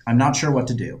 I'm not sure what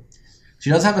to do. She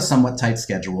does have a somewhat tight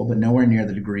schedule, but nowhere near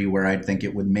the degree where I'd think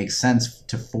it would make sense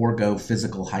to forego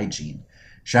physical hygiene.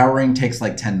 Showering takes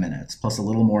like 10 minutes, plus a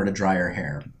little more to dry her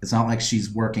hair. It's not like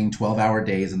she's working 12-hour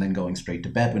days and then going straight to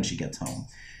bed when she gets home.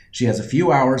 She has a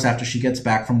few hours after she gets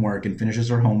back from work and finishes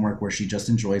her homework where she just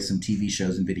enjoys some TV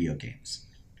shows and video games.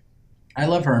 I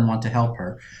love her and want to help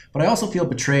her, but I also feel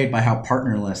betrayed by how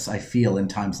partnerless I feel in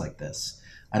times like this.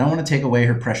 I don't want to take away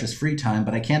her precious free time,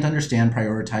 but I can't understand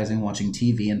prioritizing watching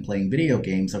TV and playing video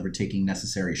games over taking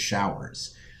necessary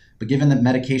showers. But given that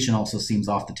medication also seems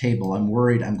off the table, I'm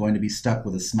worried I'm going to be stuck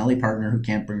with a smelly partner who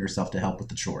can't bring herself to help with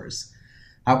the chores.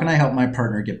 How can I help my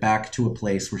partner get back to a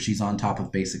place where she's on top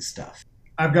of basic stuff?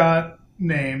 I've got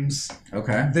names.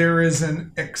 Okay. There is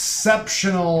an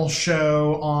exceptional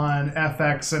show on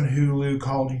FX and Hulu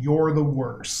called You're the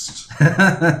Worst.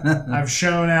 I've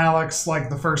shown Alex like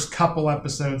the first couple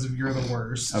episodes of You're the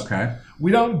Worst. Okay.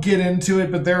 We don't get into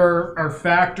it, but there are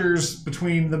factors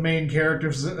between the main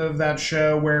characters of that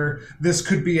show where this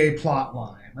could be a plot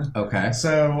line. Okay.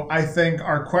 So I think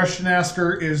our question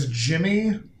asker is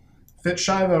Jimmy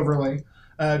Fitshive Overley.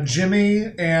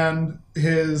 Jimmy and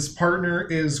his partner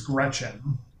is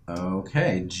Gretchen.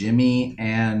 Okay, Jimmy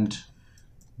and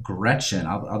Gretchen.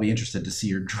 I'll be interested to see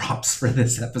your drops for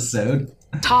this episode.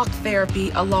 Talk therapy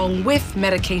along with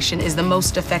medication is the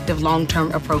most effective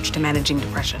long-term approach to managing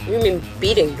depression. You mean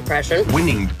beating depression?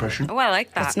 Winning depression. Oh, I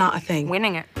like that. That's not a thing.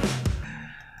 Winning it.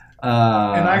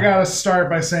 And I gotta start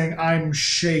by saying I'm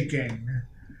shaking.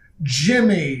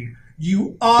 Jimmy,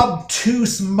 you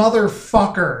obtuse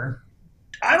motherfucker.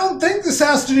 I don't think this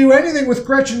has to do anything with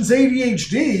Gretchen's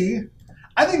ADHD.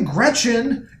 I think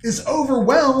Gretchen is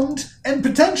overwhelmed and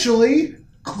potentially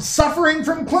suffering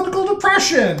from clinical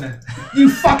depression. You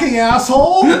fucking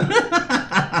asshole.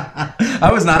 I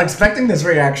was not expecting this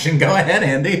reaction. Go ahead,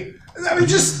 Andy. I mean,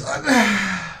 just...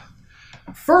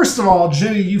 First of all,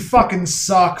 Jimmy, you fucking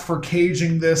suck for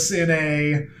caging this in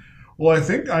a... Well,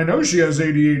 I know she has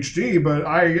ADHD, but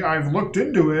I've looked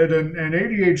into it, and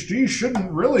ADHD shouldn't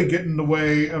really get in the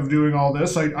way of doing all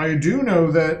this. I do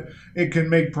know that it can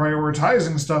make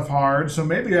prioritizing stuff hard, so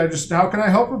maybe how can I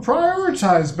help her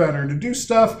prioritize better, to do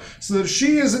stuff so that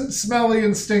she isn't smelly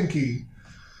and stinky?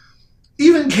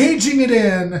 Even caging it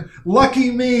in,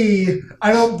 lucky me,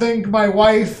 I don't think my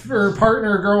wife or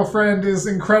partner or girlfriend is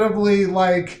incredibly,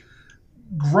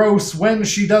 gross when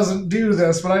she doesn't do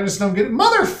this, but I just don't get it.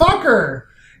 Motherfucker!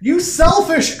 You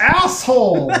selfish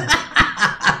asshole!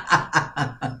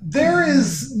 There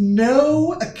is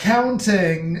no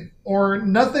accounting, or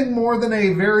nothing more than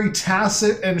a very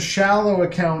tacit and shallow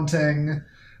accounting,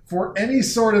 for any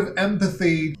sort of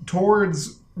empathy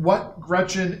towards what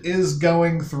Gretchen is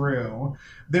going through.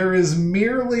 There is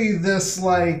merely this,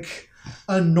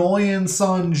 annoyance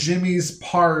on Jimmy's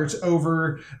part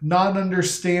over not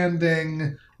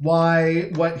understanding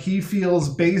why what he feels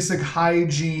basic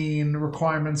hygiene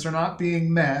requirements are not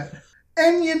being met.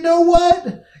 And you know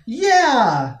what?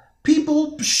 Yeah,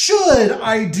 people should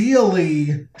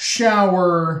ideally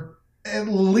shower at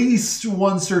least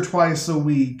once or twice a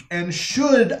week, and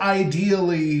should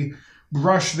ideally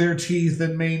brush their teeth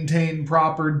and maintain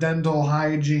proper dental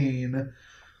hygiene.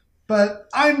 But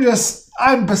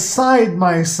I'm beside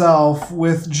myself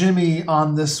with Jimmy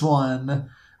on this one,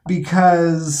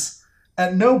 because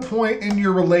at no point in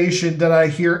your relation did I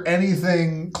hear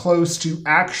anything close to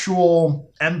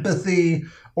actual empathy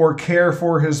or care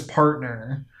for his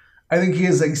partner. I think he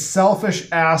is a selfish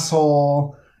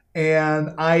asshole,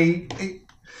 and I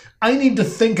need to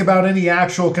think about any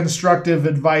actual constructive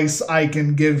advice I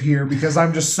can give here, because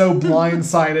I'm just so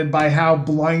blindsided by how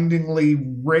blindingly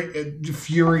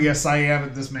furious I am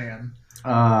at this man.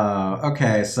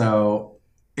 Okay, so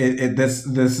this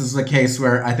is a case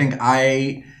where I think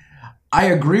I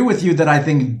agree with you that I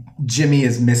think Jimmy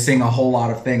is missing a whole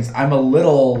lot of things. I'm a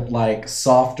little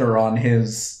softer on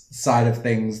his side of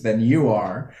things than you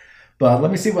are. But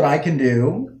let me see what I can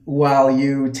do while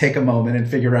you take a moment and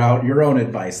figure out your own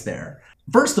advice there.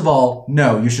 First of all,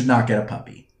 no, you should not get a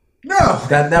puppy. No!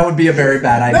 That would be a very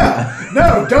bad idea.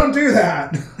 No, don't do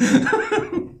that.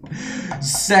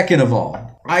 Second of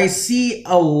all, I see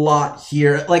a lot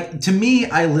here. To me,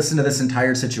 I listen to this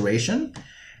entire situation,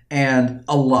 and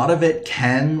a lot of it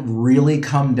can really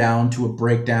come down to a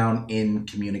breakdown in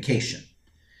communication.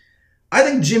 I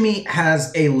think Jimmy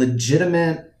has a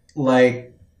legitimate,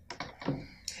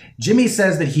 Jimmy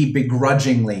says that he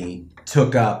begrudgingly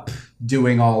took up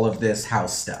doing all of this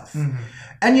house stuff. Mm-hmm.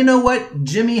 And you know what?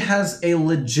 Jimmy has a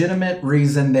legitimate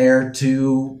reason there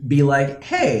to be like,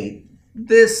 hey,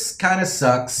 this kind of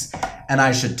sucks, and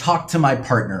I should talk to my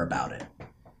partner about it.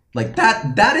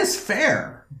 That is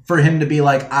fair for him to be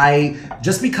like,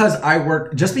 just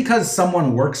because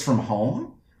someone works from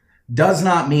home does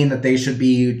not mean that they should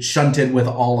be shunted with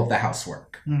all of the housework.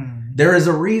 Mm. There is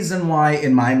a reason why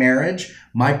in my marriage,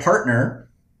 my partner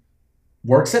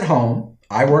works at home,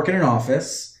 I work in an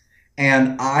office,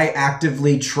 and I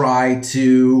actively try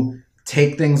to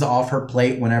take things off her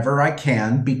plate whenever I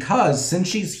can, because since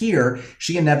she's here,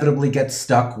 she inevitably gets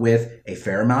stuck with a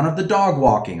fair amount of the dog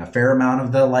walking, a fair amount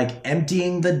of the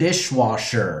emptying the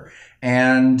dishwasher,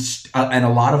 and a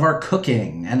lot of our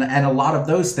cooking, and a lot of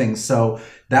those things. So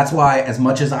that's why, as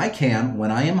much as I can,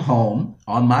 when I am home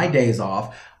on my days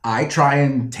off, I try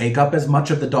and take up as much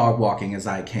of the dog walking as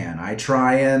I can. I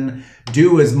try and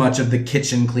do as much of the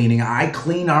kitchen cleaning. I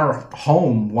clean our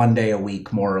home one day a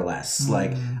week, more or less.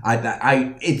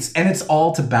 Mm. It's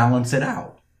all to balance it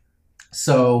out.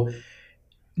 So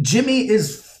Jimmy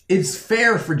it's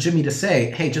fair for Jimmy to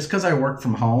say, hey, just because I work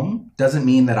from home doesn't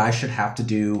mean that I should have to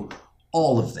do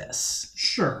all of this.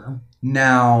 Sure.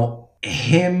 Now,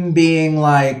 him being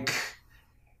like,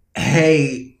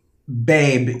 hey,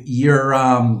 babe, you're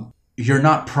you're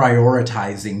not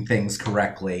prioritizing things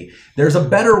correctly. There's a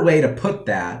better way to put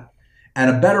that. And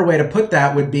a better way to put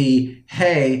that would be,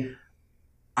 hey,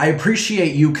 I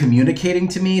appreciate you communicating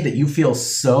to me that you feel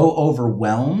so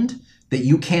overwhelmed that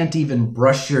you can't even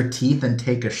brush your teeth and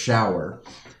take a shower.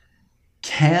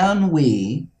 Can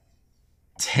we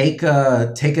take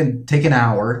an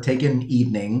hour, take an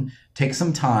evening, take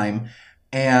some time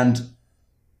and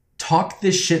talk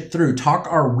this shit through, talk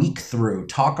our week through,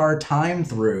 talk our time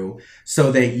through,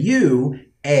 so that you,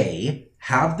 A,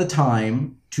 have the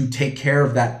time to take care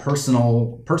of that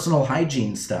personal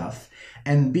hygiene stuff,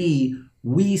 and B,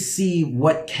 we see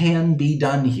what can be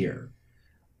done here.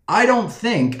 I don't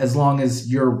think, as long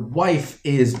as your wife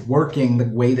is working the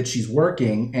way that she's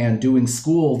working and doing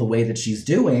school the way that she's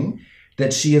doing,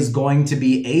 that she is going to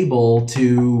be able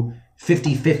to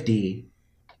 50-50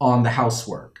 on the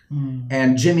housework.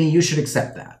 And Jimmy, you should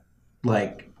accept that.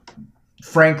 Like,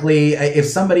 frankly, if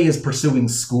somebody is pursuing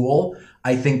school,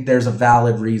 I think there's a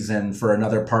valid reason for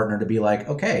another partner to be like,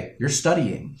 okay, you're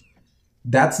studying.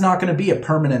 That's not going to be a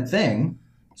permanent thing.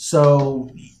 So,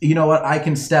 you know what? I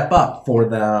can step up for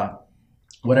the,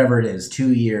 whatever it is,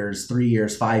 2 years, 3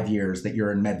 years, 5 years that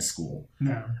you're in med school.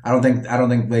 No. I don't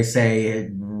think they say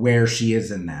where she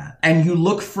is in that. And you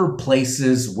look for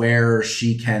places where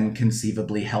she can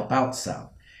conceivably help out some.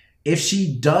 If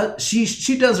she does,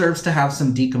 she deserves to have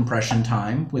some decompression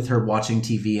time with her watching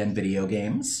TV and video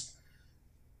games.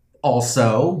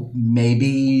 Also, maybe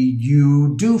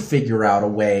you do figure out a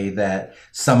way that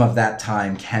some of that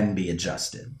time can be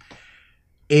adjusted.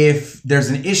 If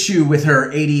there's an issue with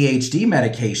her ADHD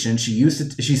medication, she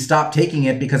stopped taking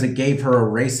it because it gave her a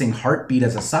racing heartbeat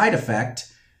as a side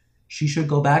effect, she should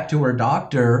go back to her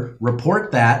doctor,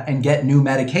 report that, and get new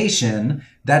medication.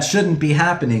 That shouldn't be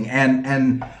happening.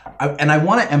 And I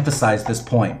want to emphasize this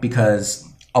point, because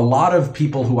a lot of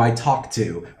people who I talk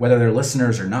to, whether they're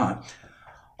listeners or not,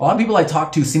 a lot of people I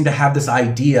talk to seem to have this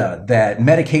idea that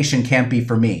medication can't be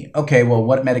for me. Okay, well,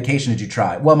 what medication did you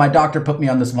try? Well, my doctor put me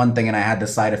on this one thing and I had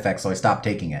this side effect, so I stopped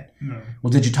taking it. No. Well,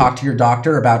 did you talk to your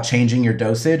doctor about changing your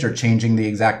dosage or changing the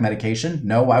exact medication?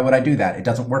 No, why would I do that? It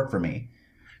doesn't work for me.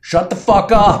 Shut the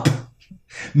fuck up.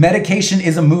 Medication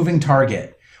is a moving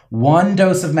target. One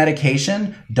dose of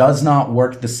medication does not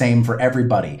work the same for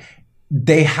everybody.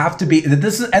 They have to be,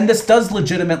 this does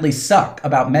legitimately suck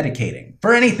about medicating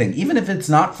for anything, even if it's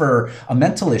not for a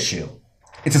mental issue.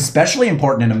 It's especially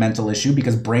important in a mental issue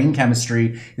because brain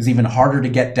chemistry is even harder to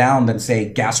get down than,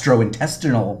 say,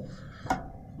 gastrointestinal,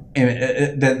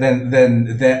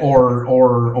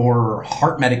 or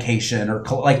heart medication, or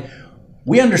like,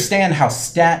 we understand how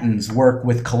statins work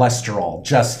with cholesterol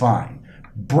just fine.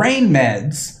 Brain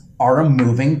meds are a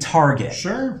moving target.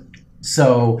 Sure.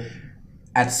 So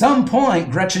at some point,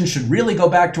 Gretchen should really go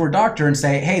back to her doctor and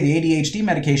say, hey, the ADHD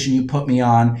medication you put me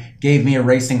on gave me a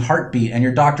racing heartbeat. And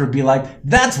your doctor would be like,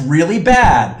 that's really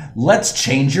bad. Let's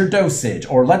change your dosage,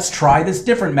 or let's try this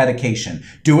different medication.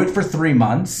 Do it for 3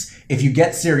 months. If you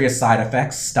get serious side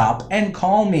effects, stop and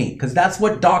call me, because that's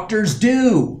what doctors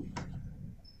do.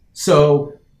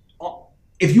 So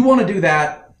if you want to do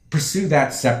that, pursue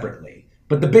that separately.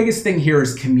 But the biggest thing here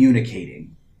is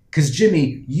communicating. Because,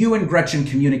 Jimmy, you and Gretchen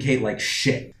communicate like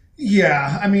shit.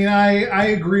 Yeah, I mean, I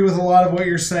agree with a lot of what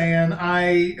you're saying.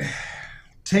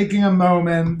 Taking a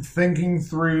moment, thinking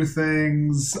through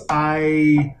things,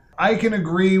 I can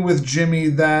agree with Jimmy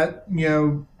that, you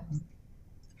know,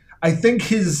 I think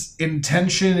his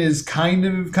intention is kind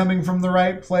of coming from the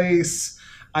right place.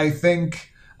 I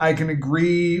think I can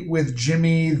agree with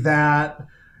Jimmy that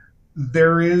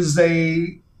there is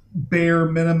a bare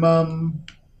minimum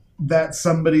that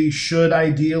somebody should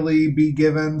ideally be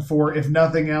given for, if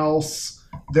nothing else,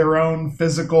 their own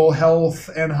physical health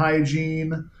and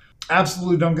hygiene.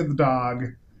 Absolutely don't get the dog.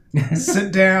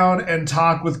 Sit down and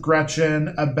talk with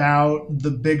Gretchen about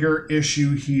the bigger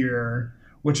issue here,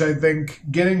 which I think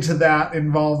getting to that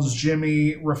involves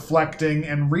Jimmy reflecting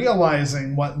and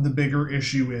realizing what the bigger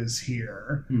issue is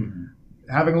here. Mm-hmm.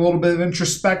 Having a little bit of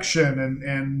introspection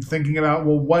and thinking about,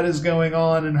 well, what is going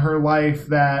on in her life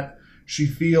that she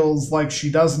feels like she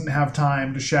doesn't have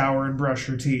time to shower and brush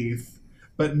her teeth,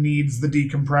 but needs the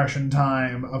decompression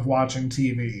time of watching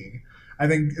TV. I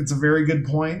think it's a very good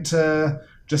point to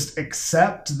just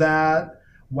accept that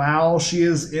while she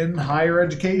is in higher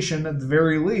education, at the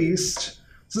very least,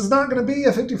 this is not going to be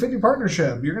a 50-50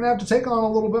 partnership. You're going to have to take on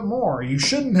a little bit more. You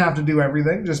shouldn't have to do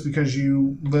everything just because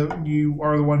you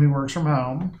are the one who works from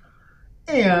home.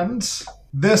 And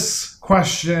this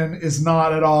question is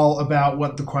not at all about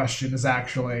what the question is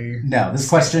actually. No, this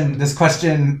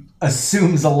question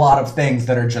assumes a lot of things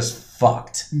that are just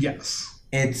fucked. Yes.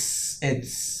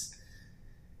 It's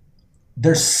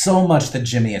there's so much that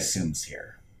Jimmy assumes here.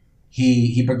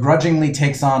 He begrudgingly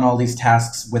takes on all these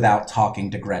tasks without talking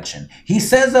to Gretchen. He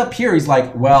says up here, he's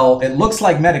like, well, it looks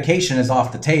like medication is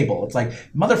off the table. It's like,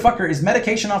 motherfucker, is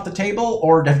medication off the table,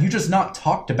 or have you just not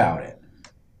talked about it?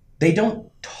 They don't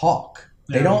talk.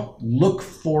 Yeah. They don't look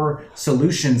for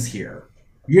solutions here.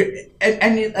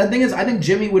 And the thing is, I think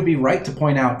Jimmy would be right to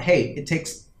point out, hey, it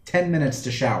takes 10 minutes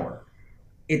to shower.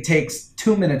 It takes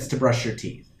 2 minutes to brush your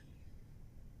teeth.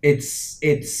 It's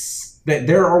that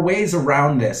there are ways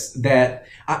around this that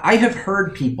I have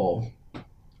heard people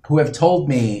who have told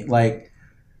me, like,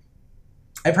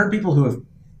 I've heard people who have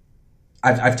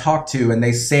I've talked to, and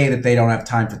they say that they don't have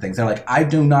time for things. They're like, I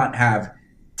do not have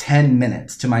 10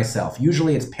 minutes to myself.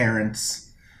 Usually it's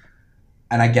parents,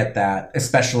 and I get that,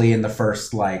 especially in the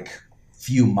first like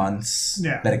few months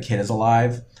that a kid is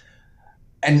alive.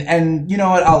 And you know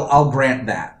what? I'll grant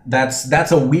that.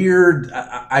 That's a weird.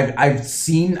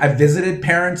 I've visited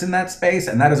parents in that space,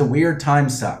 and that is a weird time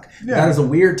suck. Yeah. That is a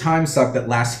weird time suck that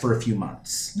lasts for a few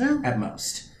months at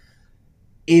most.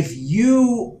 If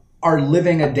you are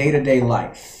living a day-to-day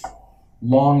life,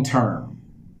 long term,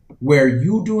 where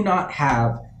you do not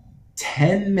have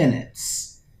 10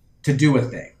 minutes to do a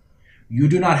thing, you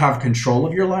do not have control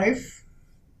of your life,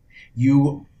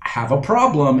 you have a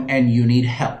problem, and you need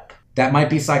help. That might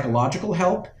be psychological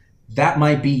help. That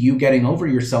might be you getting over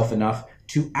yourself enough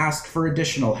to ask for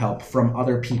additional help from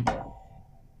other people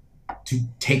to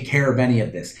take care of any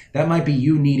of this. That might be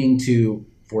you needing to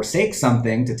forsake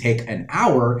something to take an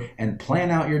hour and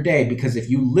plan out your day, because if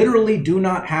you literally do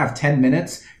not have 10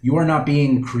 minutes, you are not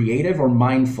being creative or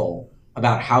mindful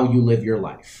about how you live your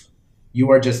life.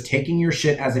 You are just taking your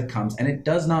shit as it comes, and it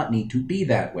does not need to be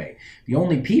that way. The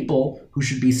only people who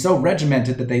should be so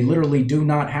regimented that they literally do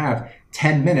not have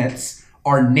 10 minutes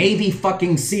are Navy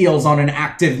fucking SEALs on an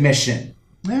active mission.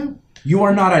 Yeah. You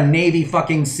are not a Navy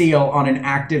fucking SEAL on an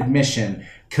active mission.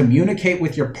 Communicate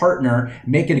with your partner,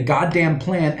 make it a goddamn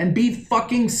plan, and be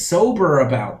fucking sober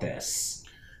about this.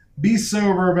 Be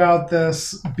sober about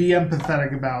this. Be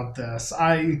empathetic about this.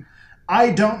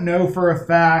 I don't know for a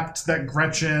fact that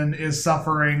Gretchen is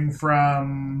suffering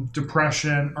from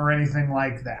depression or anything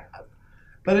like that.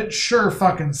 But it sure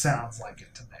fucking sounds like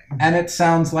it to me. And it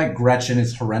sounds like Gretchen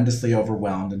is horrendously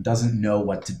overwhelmed and doesn't know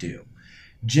what to do.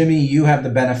 Jimmy, you have the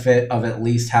benefit of at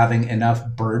least having enough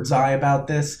bird's eye about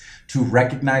this to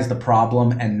recognize the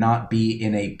problem and not be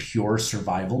in a pure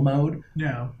survival mode.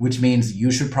 Yeah. Which means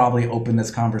you should probably open this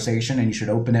conversation, and you should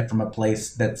open it from a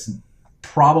place that's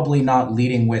probably not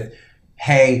leading with,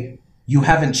 hey, you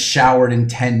haven't showered in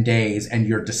 10 days and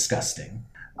you're disgusting.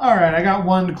 All right, I got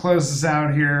one to close this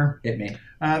out here. Hit me.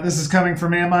 This is coming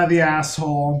from Am I the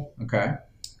Asshole? Okay.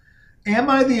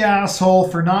 Am I the asshole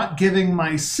for not giving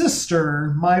my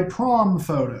sister my prom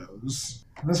photos?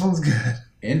 This one's good.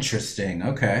 Interesting.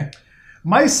 Okay.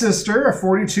 My sister, a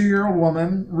 42-year-old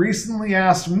woman, recently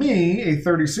asked me, a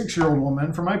 36-year-old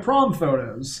woman, for my prom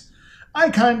photos. I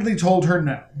kindly told her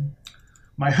no.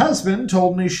 My husband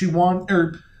told me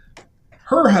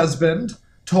her husband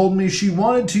told me she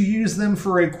wanted to use them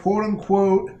for a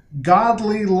quote-unquote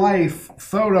godly life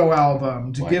photo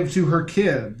album to give to her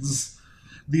kids.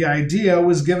 The idea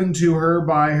was given to her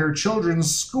by her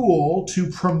children's school to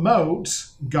promote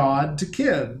God to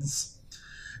kids.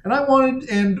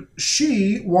 And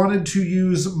she wanted to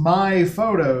use my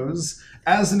photos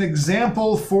as an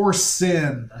example for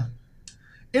sin.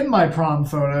 In my prom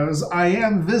photos, I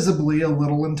am visibly a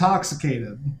little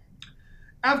intoxicated.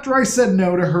 After I said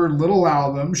no to her little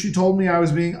album, she told me I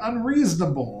was being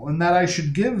unreasonable and that I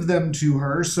should give them to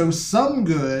her so some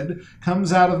good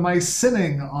comes out of my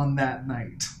sinning on that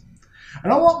night. I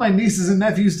don't want my nieces and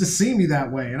nephews to see me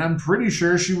that way, and I'm pretty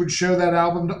sure she would show that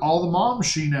album to all the moms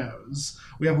she knows.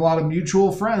 We have a lot of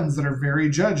mutual friends that are very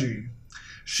judgy.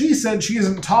 She said she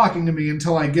isn't talking to me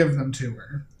until I give them to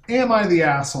her. Am I the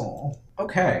asshole?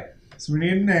 Okay. So we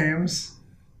need names.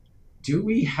 Do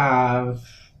we have...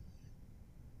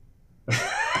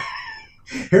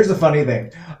 Here's the funny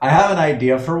thing. I have an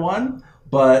idea for one,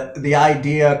 but the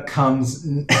idea comes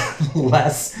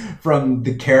less from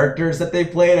the characters that they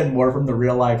played and more from the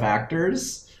real life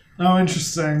actors. Oh,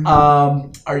 interesting.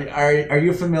 Are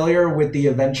you familiar with the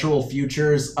eventual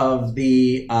futures of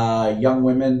the young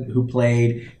women who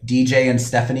played DJ and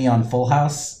Stephanie on Full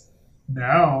House?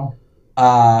 No.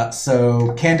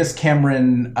 So Candace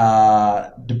Cameron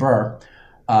DeBurr,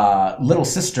 little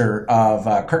sister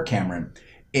of Kirk Cameron,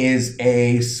 is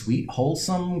a sweet,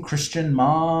 wholesome Christian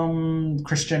mom,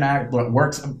 Christian act,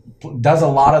 does a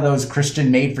lot of those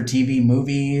Christian made-for-TV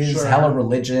movies, hella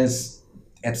religious,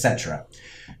 etc.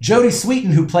 Jodie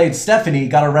Sweetin, who played Stephanie,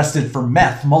 got arrested for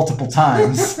meth multiple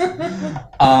times.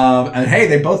 And hey,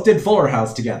 they both did Fuller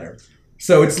House together.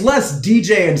 So it's less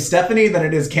DJ and Stephanie than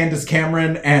it is Candace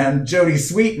Cameron and Jodie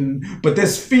Sweetin, but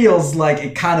this feels like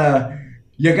it kind of,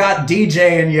 you got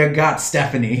DJ and you got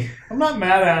Stephanie. I'm not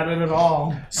mad at it at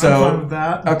all. So, I'm fine with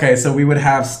that. Okay, so we would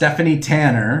have Stephanie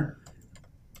Tanner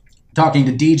talking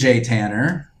to DJ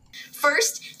Tanner.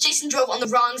 First, Jason drove on the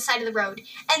wrong side of the road,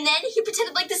 and then he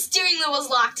pretended like the steering wheel was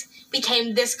locked. We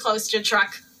came this close to a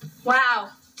truck.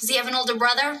 Wow. Does he have an older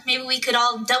brother? Maybe we could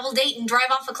all double date and drive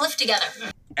off a cliff together.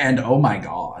 And oh my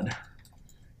god.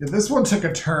 Yeah, this one took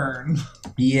a turn.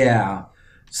 Yeah.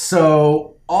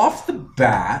 So, off the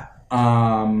bat,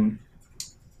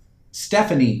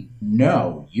 Stephanie,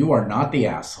 no, you are not the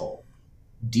asshole.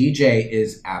 DJ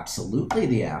is absolutely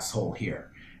the asshole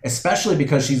here. Especially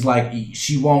because she's like,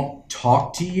 she won't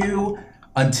talk to you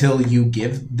until you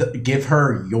give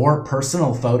her your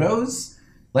personal photos.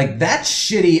 Like, that's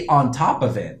shitty on top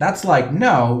of it. That's like,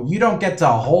 no, you don't get to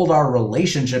hold our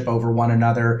relationship over one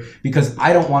another because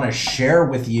I don't want to share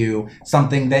with you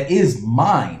something that is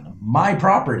mine, my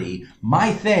property,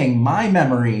 my thing, my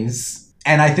memories.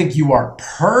 And I think you are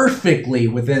perfectly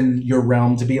within your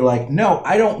realm to be like, no,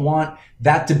 I don't want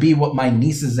that to be what my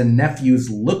nieces and nephews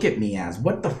look at me as.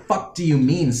 What the fuck do you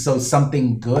mean so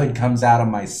something good comes out of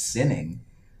my sinning?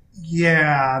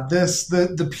 Yeah,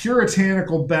 the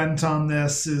puritanical bent on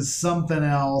this is something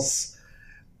else.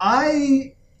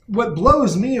 What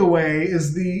blows me away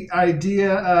is the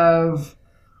idea of,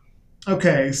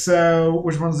 okay, so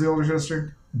which one's the older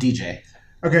sister? DJ.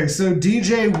 Okay, so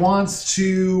DJ wants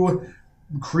to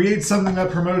create something that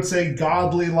promotes a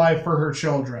godly life for her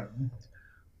children.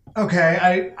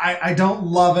 Okay, I don't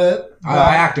love it.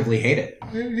 I actively hate it.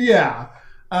 Yeah,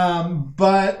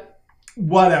 but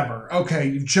whatever. Okay,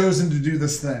 you've chosen to do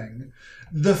this thing.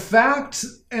 The fact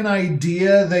and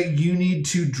idea that you need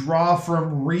to draw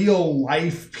from real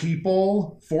life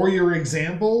people for your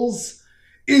examples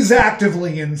is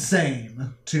actively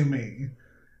insane to me.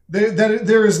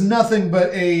 There is nothing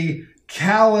but a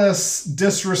callous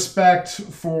disrespect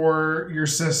for your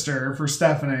sister, for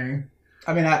Stephanie.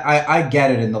 I mean, I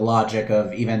get it in the logic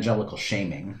of evangelical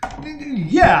shaming.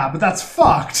 Yeah, but that's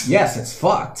fucked. Yes, it's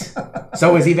fucked.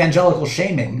 So is evangelical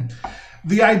shaming.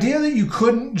 The idea that you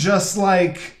couldn't just,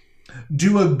 like,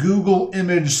 do a Google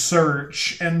image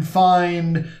search and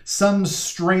find some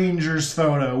stranger's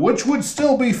photo, which would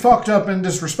still be fucked up and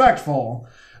disrespectful,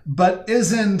 but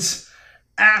isn't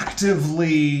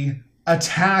actively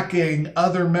attacking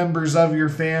other members of your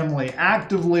family,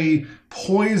 actively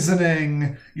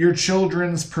poisoning your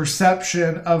children's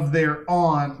perception of their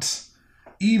aunt,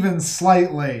 even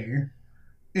slightly,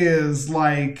 is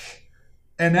like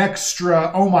an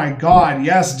extra, oh my god,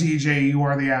 yes, DJ, you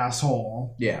are the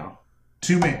asshole. Yeah.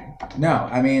 To me. No,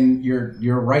 I mean,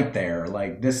 you're right there.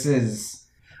 Like, this is...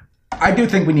 I do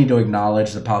think we need to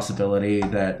acknowledge the possibility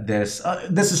that this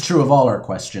is true of all our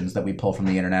questions that we pull from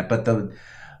the internet, but the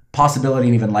possibility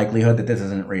and even likelihood that this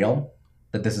isn't real,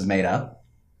 that this is made up.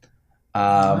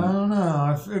 I don't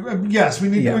know. Yes, we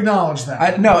need to acknowledge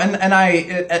that. And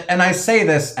I say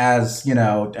this as, you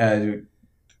know, a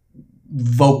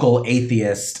vocal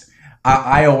atheist.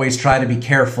 I always try to be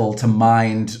careful to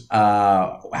mind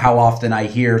how often I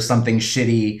hear something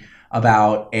shitty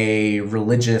about a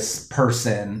religious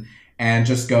person and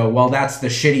just go, well, that's the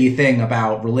shitty thing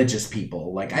about religious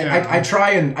people. Like, I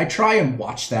try and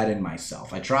watch that in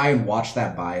myself. I try and watch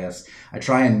that bias. I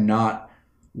try and not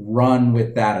run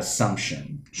with that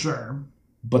assumption. Sure.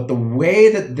 But the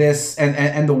way that this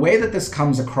and the way that this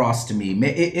comes across to me,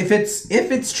 if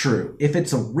it's true, if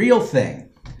it's a real thing,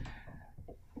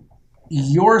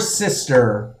 your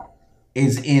sister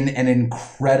is in an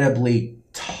incredibly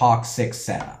toxic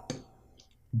setup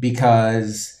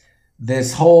because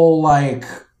this whole, like,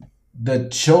 the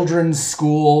children's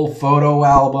school photo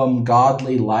album,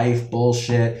 godly life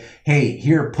bullshit. Hey,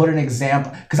 here, put an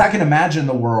example. Because I can imagine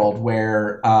the world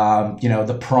where, you know,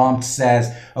 the prompt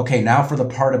says, okay, now for the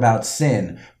part about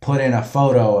sin, put in a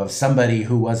photo of somebody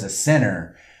who was a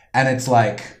sinner. And it's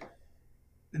like,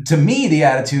 to me, the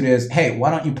attitude is, hey, why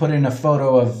don't you put in a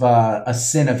photo of a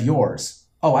sin of yours?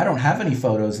 Oh, I don't have any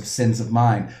photos of sins of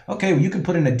mine. Okay, well, you can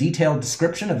put in a detailed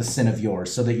description of a sin of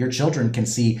yours so that your children can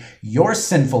see your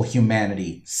sinful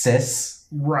humanity, sis.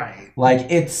 Right.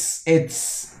 Like, it's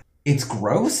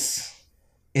gross.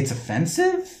 It's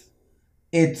offensive.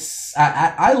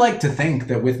 I like to think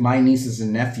that with my nieces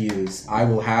and nephews, I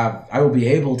will be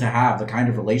able to have the kind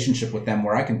of relationship with them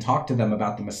where I can talk to them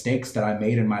about the mistakes that I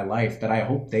made in my life that I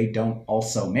hope they don't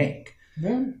also make.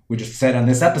 Yeah. We just said on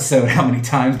this episode how many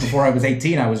times before I was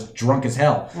 18 I was drunk as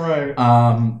hell. Right.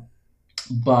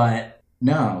 But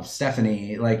no,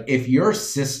 Stephanie, like if your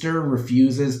sister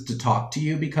refuses to talk to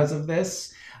you because of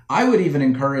this, I would even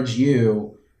encourage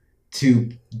you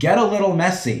to get a little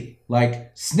messy.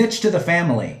 Like, snitch to the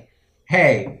family.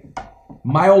 Hey,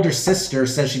 my older sister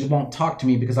says she won't talk to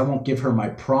me because I won't give her my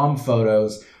prom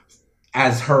photos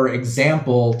as her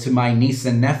example to my niece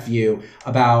and nephew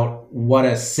about what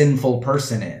a sinful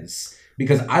person is.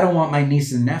 Because I don't want my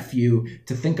niece and nephew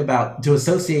to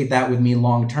associate that with me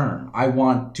long term. I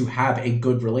want to have a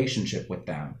good relationship with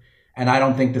them. And I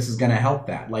don't think this is going to help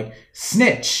that. Like,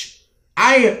 snitch.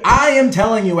 I am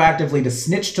telling you actively to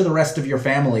snitch to the rest of your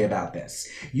family about this.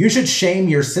 You should shame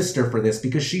your sister for this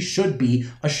because she should be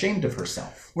ashamed of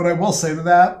herself. What I will say to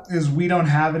that is we don't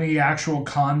have any actual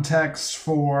context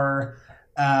for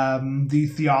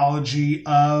the theology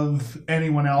of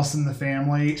anyone else in the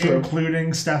family, True.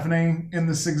 including Stephanie in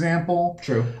this example.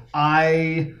 True.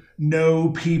 I know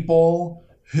people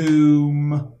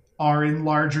whom are in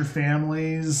larger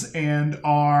families and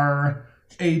are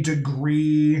a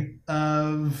degree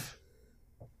of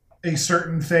a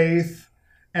certain faith,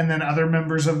 and then other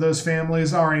members of those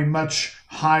families are a much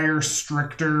higher,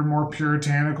 stricter, more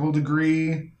puritanical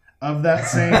degree of that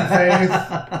same faith.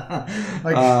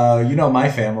 Like, you know my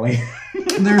family.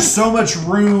 there's so much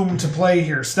room to play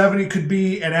here. Stephanie could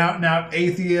be an out-and-out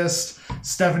atheist.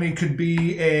 Stephanie could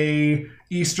be a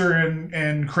Easter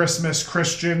and Christmas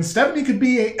Christian. Stephanie could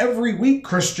be a every week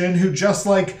Christian who just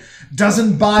like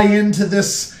doesn't buy into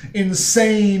this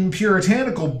insane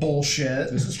puritanical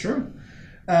bullshit. This is true.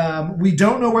 We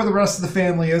don't know where the rest of the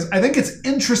family is. I think it's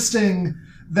interesting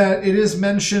that it is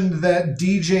mentioned that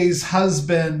DJ's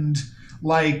husband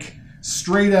like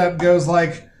straight up goes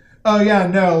like, oh yeah,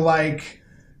 no, like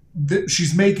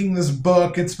she's making this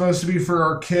book. It's supposed to be for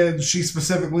our kids. She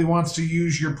specifically wants to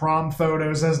use your prom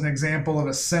photos as an example of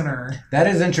a sinner. That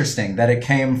is interesting that it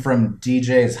came from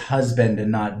DJ's husband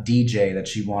and not DJ that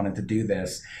she wanted to do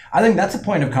this. I think that's a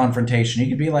point of confrontation. You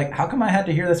could be like, how come I had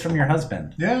to hear this from your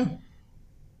husband? Yeah.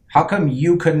 How come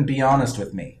you couldn't be honest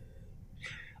with me?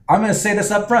 I'm going to say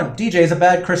this up front. DJ's a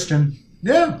bad Christian.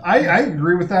 Yeah, I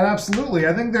agree with that absolutely.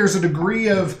 I think there's a degree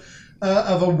of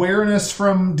awareness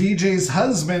from DJ's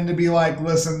husband to be like,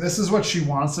 listen, this is what she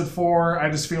wants it for. I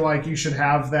just feel like you should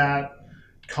have that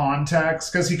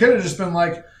context, because he could have just been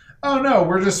like, oh no,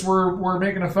 we're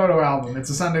making a photo album. It's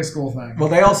a Sunday school thing. Well,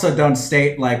 they also don't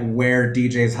state like where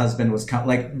DJ's husband was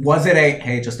like, was it a,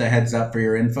 hey, just a heads up for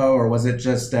your info, or was it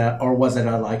just or was it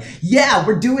a like, yeah,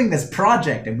 we're doing this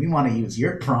project and we want to use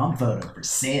your prom photo for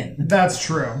sin. That's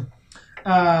true.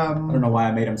 I don't know why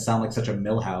I made him sound like such a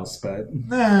Millhouse, but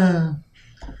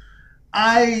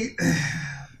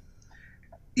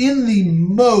in the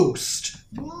most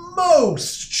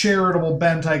charitable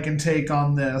bent I can take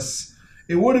on this,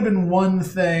 it would have been one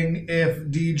thing if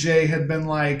DJ had been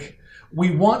like,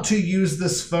 we want to use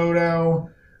this photo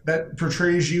that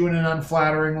portrays you in an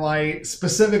unflattering light,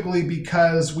 specifically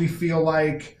because we feel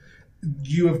like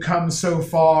you have come so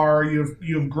far,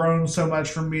 you've grown so much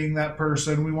from being that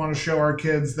person. We want to show our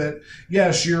kids that,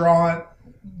 yes, your aunt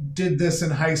did this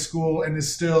in high school and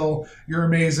is still your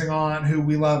amazing aunt who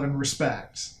we love and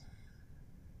respect.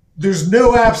 There's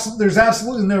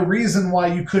absolutely no reason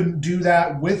why you couldn't do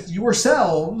that with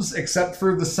yourselves, except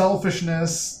for the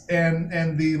selfishness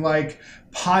and the like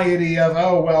piety of,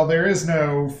 oh, well, there is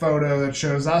no photo that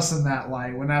shows us in that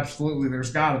light, when absolutely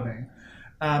there's got to be.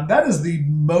 That is the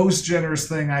most generous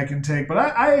thing I can take. But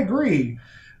I agree.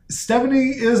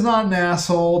 Stephanie is not an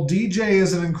asshole. DJ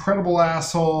is an incredible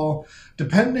asshole.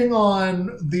 Depending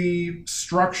on the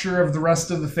structure of the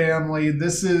rest of the family,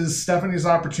 this is Stephanie's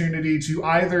opportunity to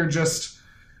either just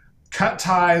cut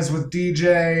ties with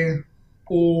DJ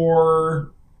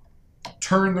or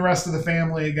turn the rest of the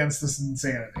family against this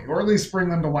insanity, or at least bring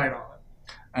them to light on it.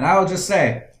 And I will just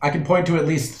say, I can point to at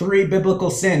least 3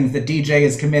 biblical sins that DJ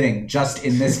is committing just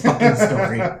in this fucking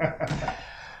story.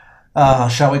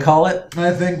 Shall we call it?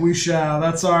 I think we shall.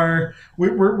 That's our...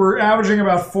 We're averaging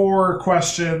about 4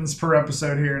 questions per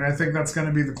episode here, and I think that's going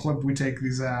to be the clip we take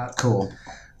these at. Cool.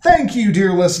 Thank you,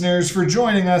 dear listeners, for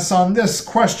joining us on this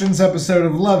questions episode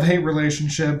of Love-Hate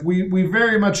Relationship. We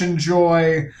very much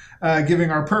enjoy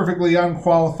giving our perfectly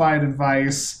unqualified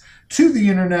advice to the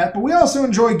internet, but we also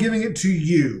enjoy giving it to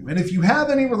you. And if you have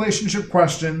any relationship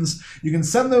questions, you can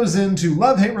send those in to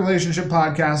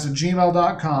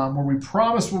lovehaterelationshipodcast@gmail.com, where we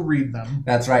promise we'll read them.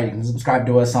 That's right. You can subscribe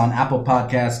to us on Apple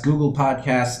Podcasts, Google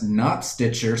Podcasts, not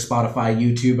Stitcher, Spotify,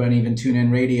 YouTube, and even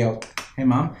TuneIn Radio. Hey,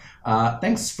 Mom.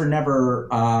 Thanks for never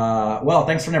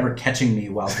catching me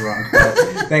while drunk. But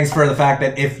thanks for the fact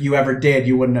that if you ever did,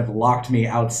 you wouldn't have locked me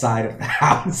outside of the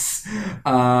house.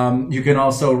 You can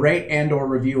also rate and or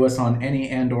review us on any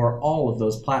and or all of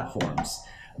those platforms.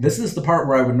 This is the part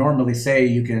where I would normally say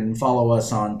you can follow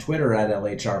us on Twitter at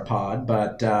LHRPod,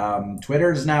 but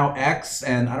Twitter's now X,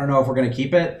 and I don't know if we're going to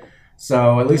keep it.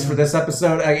 So at least for this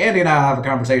episode, Andy and I will have a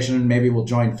conversation. Maybe we'll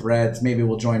join Threads. Maybe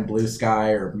we'll join Blue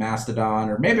Sky or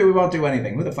Mastodon. Or maybe we won't do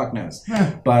anything. Who the fuck knows?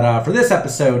 But for this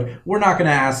episode, we're not going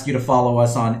to ask you to follow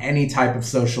us on any type of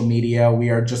social media. We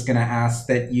are just going to ask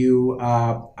that you,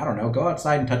 go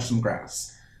outside and touch some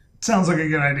grass. Sounds like a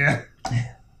good idea.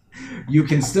 You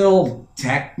can still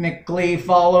technically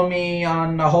follow me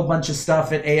on a whole bunch of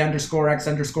stuff at A_X_RUIZ.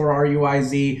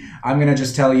 I'm going to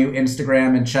just tell you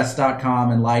Instagram and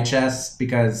chess.com and LieChess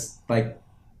because,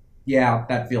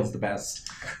 that feels the best.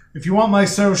 If you want my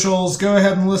socials, go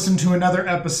ahead and listen to another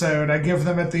episode. I give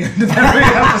them at the end of every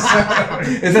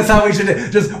episode. Is this how we should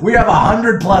do? We have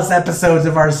 100+ episodes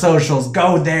of our socials.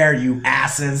 Go there, you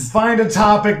asses. Find a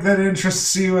topic that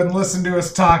interests you and listen to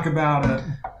us talk about it.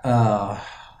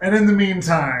 And in the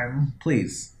meantime,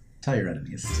 please tell your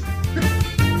enemies.